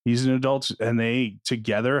decisions. He's an adult, and they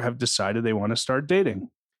together have decided they want to start dating.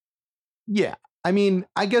 Yeah, I mean,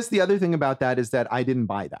 I guess the other thing about that is that I didn't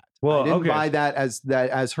buy that. Well, I didn't okay. buy that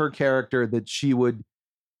as her character, that she would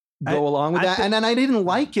go I- along with I that. thi- And then I didn't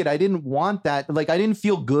like it. I didn't want that. Like, I didn't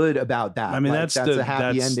feel good about that. I mean, Like, that's a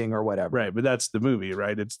happy that's- ending or whatever. Right, but that's the movie,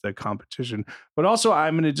 right? It's the competition. But also,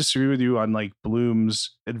 I'm going to disagree with you on like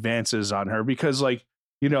Bloom's advances on her, because like,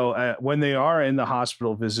 you know, when they are in the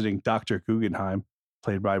hospital visiting Dr. Guggenheim,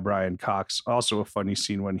 played by Brian Cox, also a funny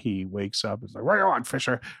scene when he wakes up. It's like, "What do you want,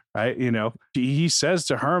 Fisher?" Right? You know, he says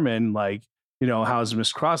to Herman, like, you know, "How's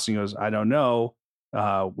Miss Cross?" And he goes, "I don't know.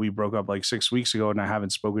 We broke up like 6 weeks ago and I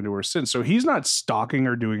haven't spoken to her since." So he's not stalking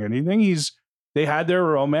or doing anything. They had their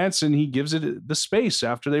romance and he gives it the space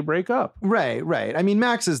after they break up. Right. I mean,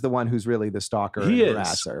 Max is the one who's really the stalker He and is.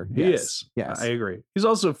 harasser. He Yes. is. Yes. I agree. He's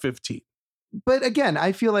also 15. But again,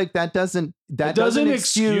 I feel like that doesn't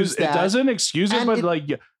excuse that. It doesn't excuse it, And but it-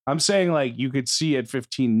 like I'm saying, like you could see at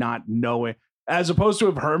 15 not knowing, as opposed to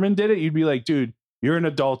if Herman did it, you'd be like, dude, you're an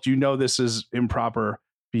adult, you know this is improper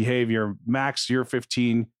behavior. Max, you're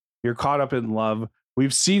 15, you're caught up in love.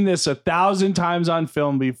 We've seen this 1,000 times on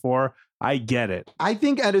film before. I get it. I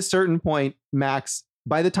think at a certain point, Max,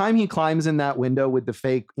 by the time he climbs in that window with the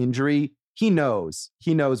fake injury, he knows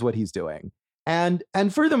what he's doing. And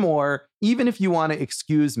furthermore, even if you want to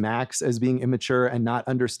excuse Max as being immature and not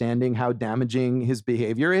understanding how damaging his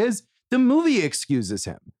behavior is, the movie excuses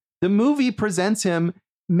him. The movie presents him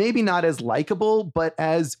maybe not as likable, but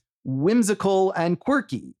as whimsical and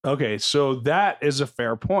quirky. Okay, so that is a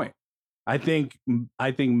fair point. I think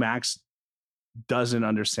Max doesn't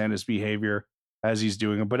understand his behavior as he's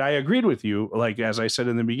doing it, but I agreed with you. Like as I said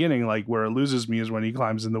in the beginning, like where it loses me is when he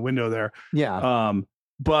climbs in the window there. Yeah.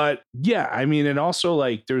 But yeah, I mean, and also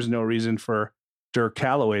like there's no reason for Dirk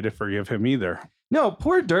Calloway to forgive him either. No,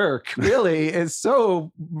 poor Dirk really is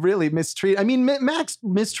so really mistreated. I mean, Max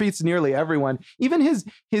mistreats nearly everyone, even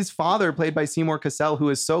his father, played by Seymour Cassel, who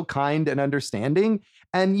is so kind and understanding.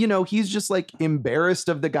 And, you know, he's just like embarrassed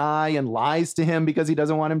of the guy and lies to him because he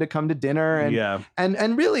doesn't want him to come to dinner. And, Yeah.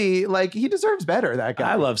 and really, like, he deserves better, that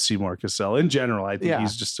guy. I love Seymour Cassel in general. I think Yeah.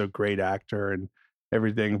 he's just a great actor and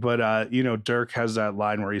everything. But, you know, Dirk has that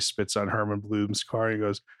line where he spits on Herman Bloom's car. And he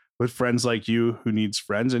goes, "With friends like you, who needs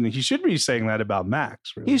friends?" And he should be saying that about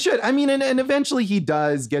Max. Really. He should. I mean, and eventually he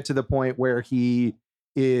does get to the point where he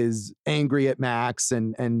is angry at Max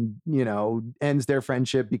and, you know, ends their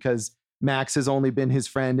friendship because Max has only been his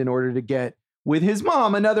friend in order to get with his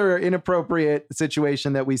mom, another inappropriate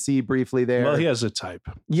situation that we see briefly there. Well, he has a type.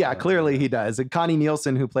 Yeah, clearly he does. And Connie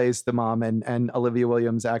Nielsen, who plays the mom, and Olivia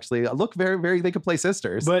Williams actually look very, very, they could play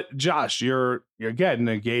sisters. But Josh, you're again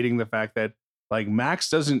negating the fact that like Max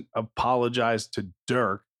doesn't apologize to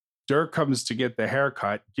Dirk. Dirk comes to get the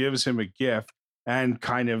haircut, gives him a gift, and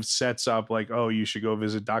kind of sets up like, "Oh, you should go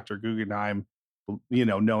visit Dr. Guggenheim," you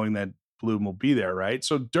know, knowing that Bloom will be there, right?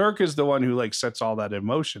 So Dirk is the one who like sets all that in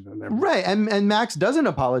motion and everything. Right. And Max doesn't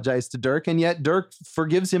apologize to Dirk, and yet Dirk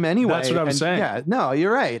forgives him anyway. That's what I'm And saying. Yeah, no,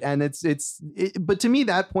 you're right. And but to me,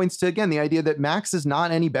 that points to, again, the idea that Max is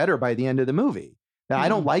not any better by the end of the movie. That I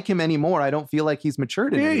don't like him anymore. I don't feel like he's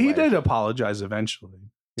matured in any He way. did apologize eventually.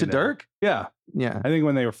 To you know? Dirk? Yeah. Yeah. I think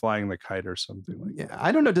when they were flying the kite or something like that. Yeah.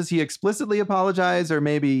 I don't know. Does he explicitly apologize, or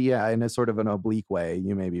maybe, yeah, in a sort of an oblique way?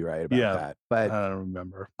 You may be right about Yeah. that. But I don't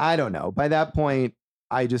remember. I don't know. By that point,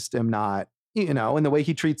 I just am not, you know, and the way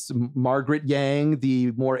he treats Margaret Yang,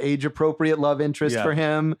 the more age appropriate love interest Yeah. for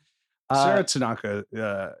him. Sarah Tanaka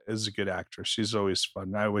is a good actress. She's always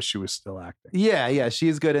fun. I wish she was still acting. Yeah,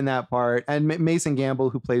 she's good in that part. And Mason Gamble,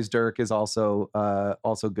 who plays Dirk, is also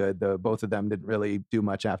good. Both of them didn't really do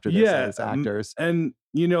much after this as actors. And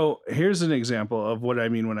you know, here's an example of what I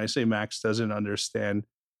mean when I say Max doesn't understand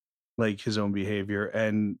like his own behavior,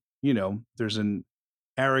 and you know, there's an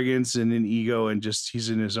arrogance and an ego, and just he's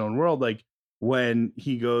in his own world. Like when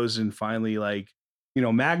he goes and finally, like, you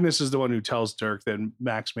know, Magnus is the one who tells Dirk that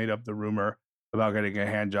Max made up the rumor about getting a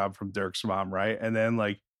hand job from Dirk's mom, right? And then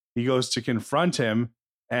like he goes to confront him,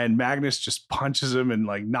 and Magnus just punches him and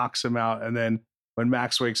like knocks him out. And then when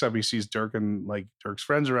Max wakes up, he sees Dirk and like Dirk's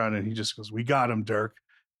friends around, and he just goes, "We got him, Dirk."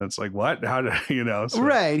 And it's like, what? How did you know? So,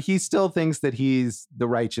 Right. He still thinks that he's the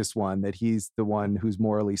righteous one, that he's the one who's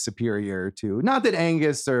morally superior to, not that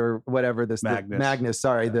Angus or whatever Magnus,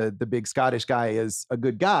 sorry, Yeah. the big Scottish guy is a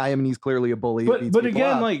good guy. I mean, he's clearly a bully. who beats But people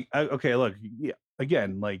again, up. like, okay, look, yeah,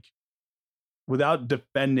 again, like, without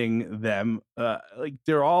defending them, like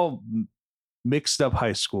they're all mixed up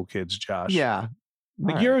high school kids, Josh. yeah.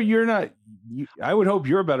 Like All right. you're not. I would hope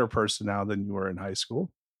you're a better person now than you were in high school.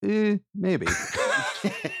 Maybe.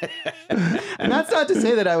 And that's not to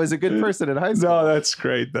say that I was a good person in high school. No, that's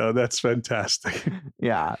great though. That's fantastic.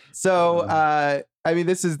 Yeah. So I mean,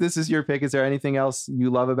 this is your pick. Is there anything else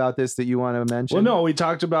you love about this that you want to mention? Well, no, we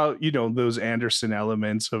talked about, those Anderson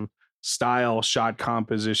elements of style, shot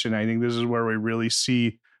composition. I think this is where we really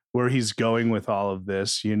see where he's going with all of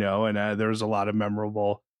this, and there's a lot of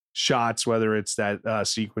memorable shots, whether it's that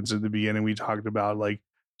sequence at the beginning we talked about, like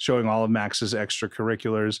showing all of Max's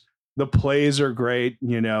extracurriculars. The plays are great,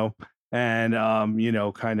 and kind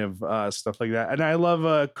of stuff like that. And I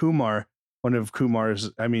love Kumar. One of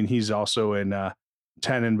Kumar's, I mean, he's also in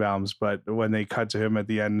Tenenbaums, but when they cut to him at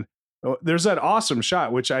the end, there's that awesome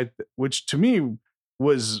shot, which to me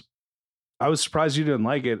was, I was surprised you didn't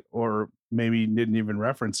like it, or maybe didn't even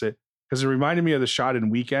reference it, because it reminded me of the shot in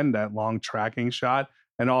Weekend, that long tracking shot,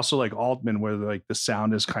 and also like Altman, where like the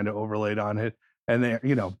sound is kind of overlaid on it, and they,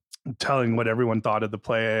 telling what everyone thought of the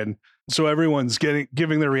play, and so everyone's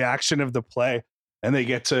giving the reaction of the play, and they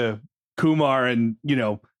get to Kumar, and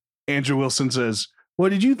Andrew Wilson says, "What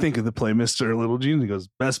did you think of the play, Mr. Little Gene?" He goes,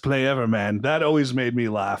 "Best play ever, man." That always made me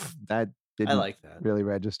laugh. That didn't I like that. really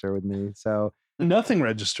register with me. So nothing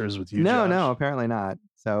registers with you. No, Josh. apparently not.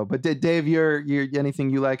 So, but Dave, you're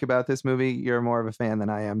anything you like about this movie? You're more of a fan than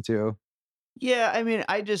I am too. Yeah, I mean,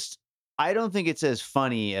 I don't think it's as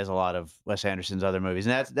funny as a lot of Wes Anderson's other movies,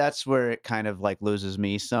 and that's where it kind of like loses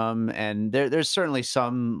me some. And there's certainly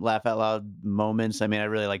some laugh out loud moments. I mean, I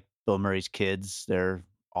really like Bill Murray's kids; they're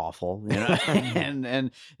awful,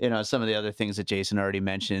 and some of the other things that Jason already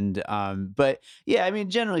mentioned. But yeah, I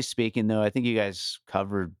mean, generally speaking, though, I think you guys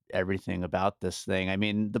covered everything about this thing. I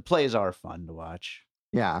mean, the plays are fun to watch.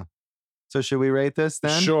 Yeah. So should we rate this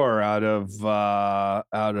then? Sure. Out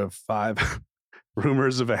of 5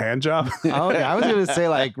 rumors of a hand job. Oh, yeah, I was going to say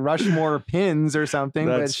like Rushmore pins or something,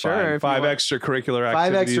 That's but sure. fine. 5 extracurricular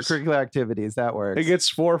activities. 5 extracurricular activities. That works. It gets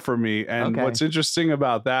 4 for me. And Okay. what's interesting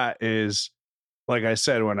about that is, like I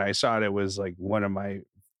said, when I saw it, it was like one of my,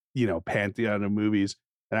 pantheon of movies.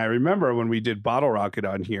 And I remember when we did Bottle Rocket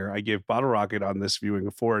on here, I gave Bottle Rocket on this viewing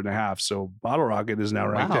a 4.5. So Bottle Rocket is now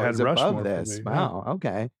ranked ahead it's of Rushmore above this. for me. Wow.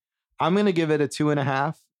 Okay. I'm going to give it a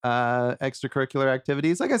 2.5 extracurricular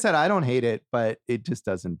activities. Like I said, I don't hate it, but it just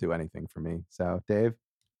doesn't do anything for me. So Dave?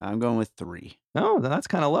 I'm going with 3. No, that's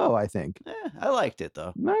kind of low, I think. I liked it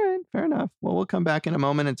though. All right, fair enough. Well, we'll come back in a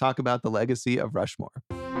moment and talk about the legacy of Rushmore.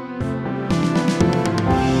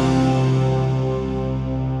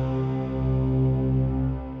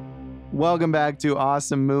 Welcome back to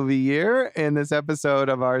Awesome Movie Year. In this episode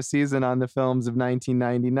of our season on the films of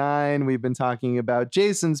 1999, we've been talking about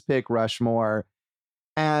Jason's pick, Rushmore.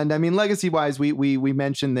 And I mean, legacy-wise, we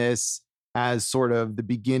mentioned this as sort of the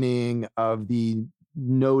beginning of the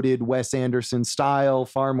noted Wes Anderson style,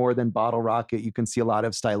 far more than Bottle Rocket. You can see a lot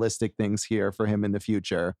of stylistic things here for him in the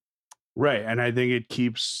future. Right. And I think it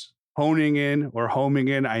keeps honing in or homing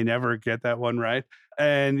in. I never get that one right.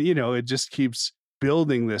 And, it just keeps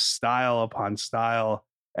building this style upon style.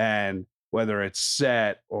 And whether it's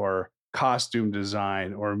set or costume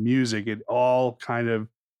design or music, it all kind of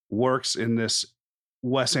works in this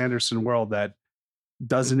Wes Anderson world that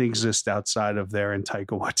doesn't exist outside of there in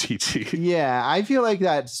Taika Waititi. Yeah, I feel like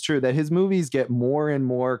that's true, that his movies get more and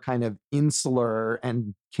more kind of insular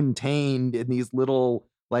and contained in these little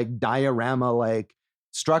like diorama like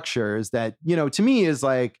structures that, to me is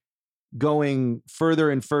like going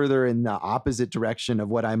further and further in the opposite direction of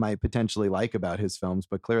what I might potentially like about his films,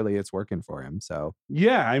 but clearly it's working for him. So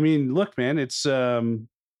yeah, I mean, look, man, it's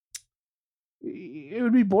it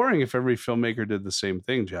would be boring if every filmmaker did the same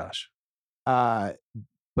thing, Josh.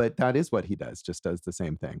 But that is what he does, just does the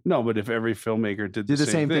same thing. No, but if every filmmaker did the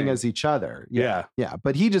same thing as each other. Yeah.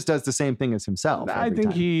 But he just does the same thing as himself. I think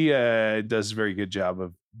time. he does a very good job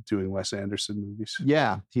of doing Wes Anderson movies.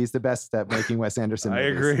 Yeah, he's the best at making Wes Anderson movies. I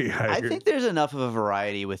agree. I think there's enough of a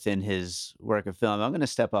variety within his work of film. I'm going to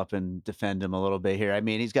step up and defend him a little bit here. I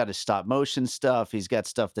mean, he's got his stop motion stuff. He's got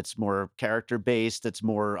stuff that's more character based, that's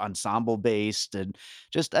more ensemble based, and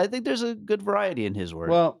just I think there's a good variety in his work.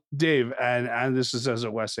 Well, Dave, and this is as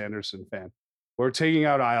a Wes Anderson fan, we're taking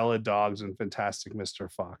out Isle of Dogs and Fantastic Mr.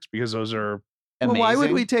 Fox because those are Well, why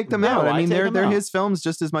would we take them No, out? I why mean, take they're them out? his films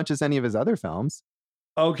just as much as any of his other films.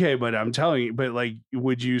 okay, but I'm telling you, but like,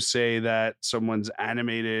 would you say that someone's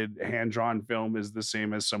animated hand-drawn film is the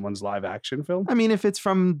same as someone's live-action film? I mean, if it's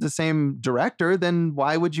from the same director, then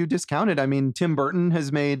why would you discount it? I mean, Tim Burton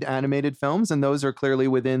has made animated films, and those are clearly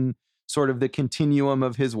within sort of the continuum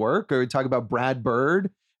of his work. Or we talk about Brad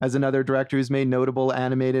Bird as another director who's made notable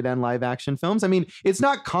animated and live action films. I mean, it's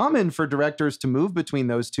not common for directors to move between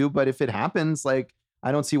those two, but if it happens, like,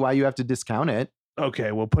 I don't see why you have to discount it.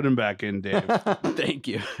 Okay, we'll put him back in, Dave. Thank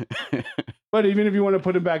you. But even if you want to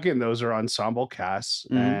put it back in, those are ensemble casts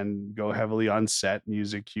Mhm. and go heavily on set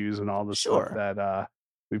music cues and all the Sure. stuff that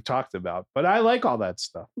we've talked about. But I like all that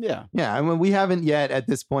stuff. Yeah. Yeah, I mean, we haven't yet at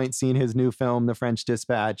this point seen his new film, The French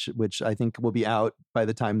Dispatch, which I think will be out by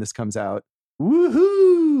the time this comes out.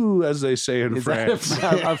 Woohoo, as they say in Is France.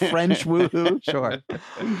 that a French woohoo? Sure.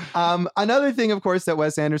 Another thing, of course, that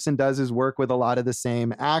Wes Anderson does is work with a lot of the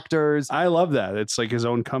same actors. I love that. It's like his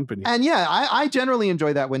own company. And yeah, I generally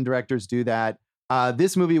enjoy that when directors do that.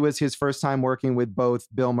 This movie was his first time working with both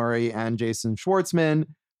Bill Murray and Jason Schwartzman,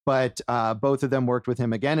 but both of them worked with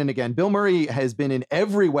him again and again. Bill Murray has been in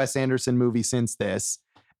every Wes Anderson movie since this,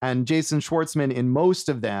 and Jason Schwartzman in most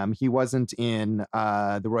of them. He wasn't in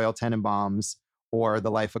The Royal Tenenbaums or The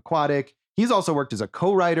Life Aquatic. He's also worked as a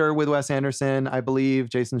co-writer with Wes Anderson, I believe,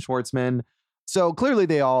 Jason Schwartzman. So clearly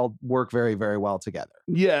they all work very, very well together.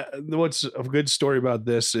 Yeah. What's a good story about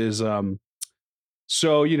this is,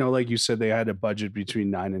 so, you know, like you said, they had a budget between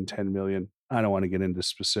 9 and 10 million. I don't want to get into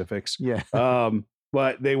specifics. Yeah.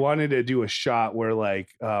 But they wanted to do a shot where like,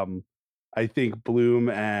 I think Bloom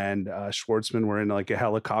and Schwartzman were in like a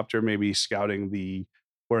helicopter, maybe scouting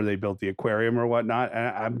where they built the aquarium or whatnot.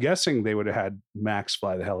 And I'm guessing they would have had Max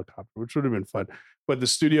fly the helicopter, which would have been fun. But the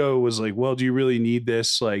studio was like, well, do you really need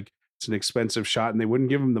this? Like, it's an expensive shot, and they wouldn't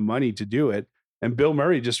give him the money to do it. And Bill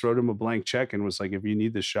Murray just wrote him a blank check and was like, if you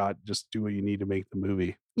need the shot, just do what you need to make the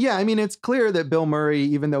movie. Yeah, I mean, it's clear that Bill Murray,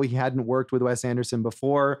 even though he hadn't worked with Wes Anderson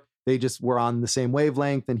before, they just were on the same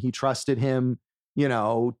wavelength, and he trusted him, you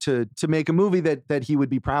know, to make a movie that he would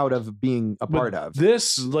be proud of being a part of.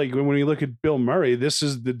 This, like, when you look at Bill Murray, this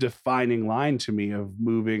is the defining line to me of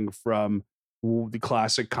moving from the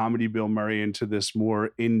classic comedy Bill Murray into this more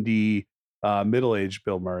indie, middle-aged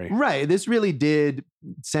Bill Murray. Right. This really did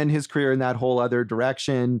send his career in that whole other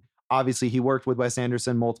direction. Obviously, he worked with Wes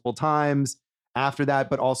Anderson multiple times after that,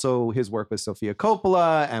 but also his work with Sofia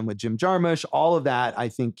Coppola and with Jim Jarmusch. All of that, I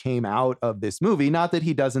think, came out of this movie. Not that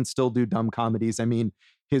he doesn't still do dumb comedies. I mean,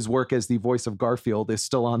 his work as the voice of Garfield is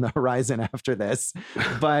still on the horizon after this.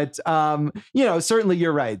 But, you know, certainly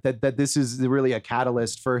you're right that this is really a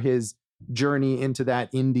catalyst for his journey into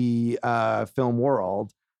that indie film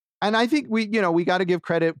world. And I think we got to give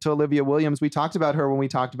credit to Olivia Williams. We talked about her when we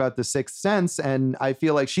talked about The Sixth Sense, and I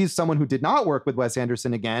feel like she's someone who did not work with Wes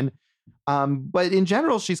Anderson again. But in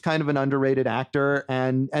general, she's kind of an underrated actor.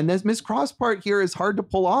 And this Miss Cross part here is hard to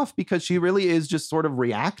pull off because she really is just sort of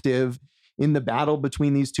reactive in the battle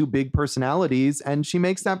between these two big personalities, and she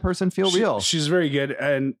makes that person feel real. She's very good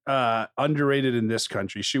and underrated in this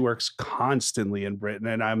country. She works constantly in Britain,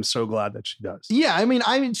 and I'm so glad that she does. Yeah, I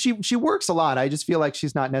mean, she works a lot. I just feel like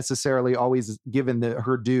she's not necessarily always given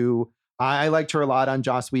her due. I liked her a lot on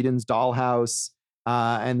Joss Whedon's Dollhouse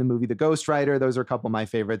and the movie The Ghostwriter. Those are a couple of my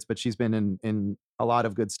favorites, but she's been in a lot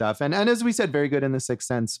of good stuff. And as we said, very good in The Sixth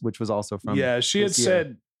Sense, which was also from she had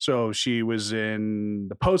said. So she was in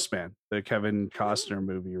The Postman, the Kevin Costner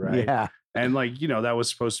movie, right? Yeah. And like, you know, that was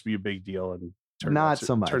supposed to be a big deal and turned not out to,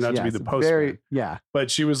 so much. Turned out to be The Postman. Yeah. But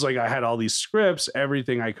she was like, I had all these scripts,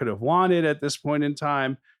 everything I could have wanted at this point in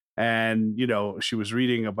time. And, you know, she was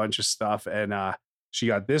reading a bunch of stuff and she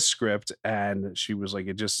got this script and she was like,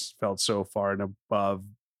 it just felt so far and above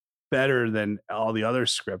better than all the other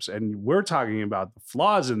scripts. And we're talking about the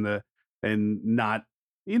flaws and not,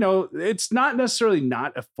 you know, it's not necessarily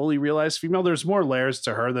not a fully realized female. There's more layers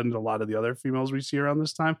to her than a lot of the other females we see around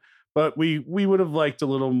this time. But we would have liked a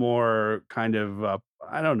little more kind of,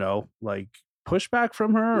 I don't know, like pushback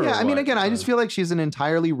from her. Yeah, I mean, again, I just feel like she's an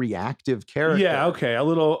entirely reactive character. Yeah, okay, a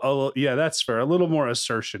little, yeah, that's fair. A little more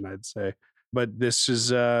assertion, I'd say. But this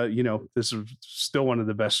is, you know, this is still one of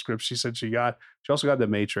the best scripts she said she got. She also got The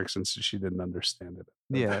Matrix, and she didn't understand it.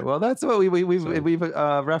 Yeah, well, that's what we've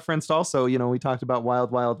referenced. Also, you know, we talked about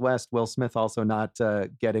Wild Wild West. Will Smith also not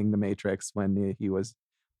getting The Matrix when he was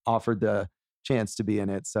offered the chance to be in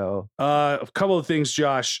it. So, a couple of things,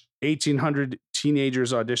 Josh. 1,800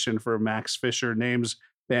 teenagers auditioned for Max Fisher. Names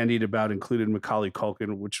bandied about included Macaulay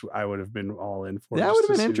Culkin, which I would have been all in for. That would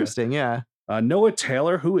have been interesting. Yeah. Noah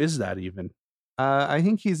Taylor, who is that even? I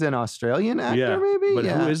think he's an Australian actor, maybe. But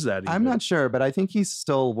who is that even? I'm not sure, but I think he's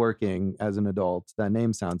still working as an adult. That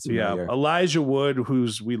name sounds familiar. Yeah, Elijah Wood,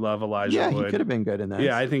 we love Elijah Wood. Yeah, he could have been good in that.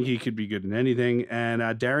 Yeah, I think he could be good in anything. And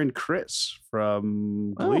Darren Criss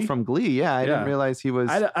from Glee. Oh, from Glee. Yeah, I didn't realize he was.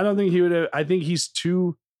 I don't think he would have. I think he's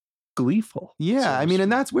too gleeful. Yeah, I mean,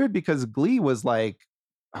 and that's weird because Glee was like,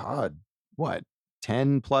 what?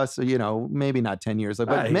 10 plus, you know, maybe not 10 years,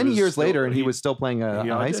 but many years later, and he was still playing a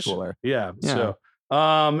high schooler. Yeah. So,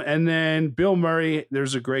 and then Bill Murray,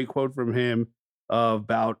 there's a great quote from him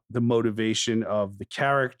about the motivation of the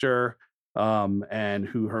character. and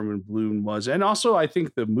who Herman Bloom was. And also, I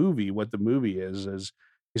think what the movie is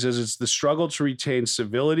he says it's the struggle to retain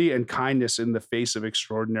civility and kindness in the face of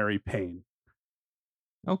extraordinary pain.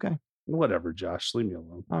 Okay. Whatever, Josh, leave me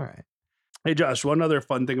alone. All right. Hey, Josh, one other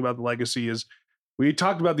fun thing about The Legacy is we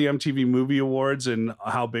talked about the MTV Movie Awards and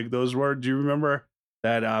how big those were. Do you remember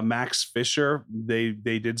that Max Fisher, they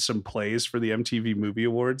did some plays for the MTV Movie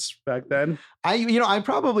Awards back then? I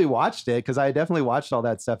probably watched it because I definitely watched all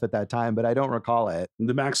that stuff at that time, but I don't recall it.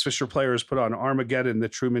 The Max Fisher players put on Armageddon, The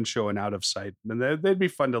Truman Show, and Out of Sight. And they'd be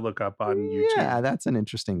fun to look up on YouTube. Yeah, that's an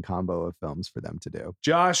interesting combo of films for them to do.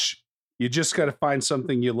 Josh, you just got to find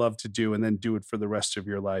something you love to do and then do it for the rest of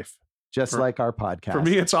your life. Just like our podcast. For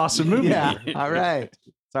me, it's Awesome Movie. Yeah. All right.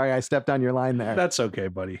 Sorry, I stepped on your line there. That's okay,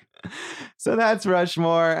 buddy. So that's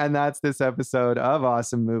Rushmore, and that's this episode of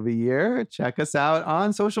Awesome Movie Year. Check us out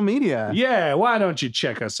on social media. Yeah, why don't you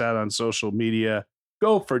check us out on social media?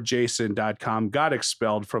 GoForJason.com got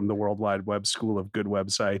expelled from the World Wide Web School of Good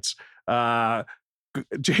Websites.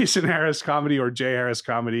 Jason Harris Comedy or Jay Harris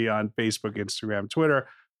Comedy on Facebook, Instagram, Twitter.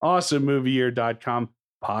 AwesomeMovieYear.com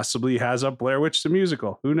possibly has up Blair Witch the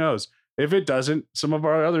Musical. Who knows? If it doesn't, some of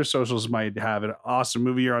our other socials might have it. Awesome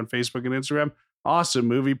Movie Year on Facebook and Instagram. Awesome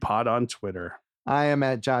Movie Pod on Twitter. I am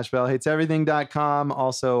at JoshBellHatesEverything.com.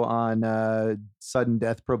 Also on sudden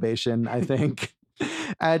death probation, I think.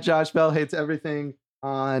 At Josh Bell Hates Everything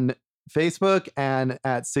on Facebook and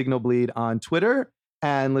at Signal Bleed on Twitter.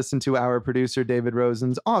 And listen to our producer, David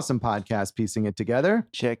Rosen's awesome podcast, Piecing It Together.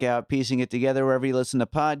 Check out Piecing It Together wherever you listen to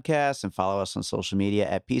podcasts, and follow us on social media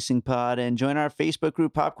at Piecing Pod, and join our Facebook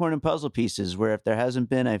group, Popcorn and Puzzle Pieces, where if there hasn't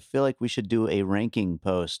been, I feel like we should do a ranking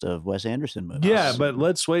post of Wes Anderson movies. Yeah, but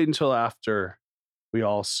let's wait until after we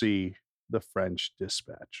all see The French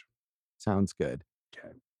Dispatch. Sounds good.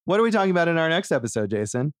 Okay. What are we talking about in our next episode,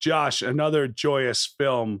 Jason? Josh, another joyous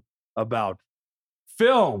film about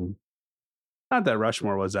film. Not that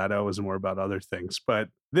Rushmore was that. It was more about other things. But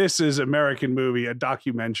this is American Movie, a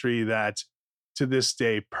documentary that to this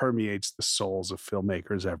day permeates the souls of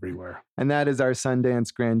filmmakers everywhere. And that is our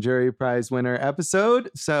Sundance Grand Jury Prize winner episode.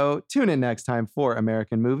 So tune in next time for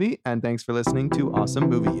American Movie. And thanks for listening to Awesome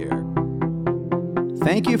Movie Year.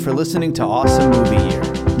 Thank you for listening to Awesome Movie Year.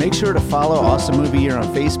 Make sure to follow Awesome Movie Year on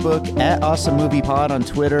Facebook, at Awesome Movie Pod on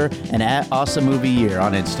Twitter, and at Awesome Movie Year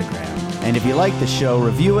on Instagram. And if you like the show,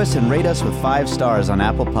 review us and rate us with 5 stars on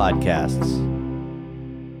Apple Podcasts.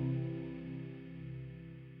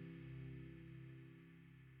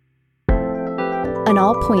 An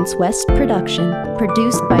All Points West production,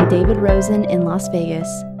 produced by David Rosen in Las Vegas.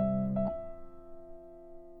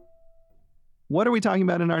 What are we talking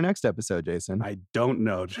about in our next episode, Jason? I don't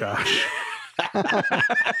know, Josh.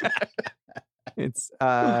 It's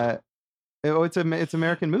it's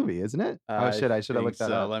American Movie, isn't it? Oh shit, I should have looked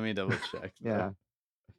that up. Let me double check. Yeah.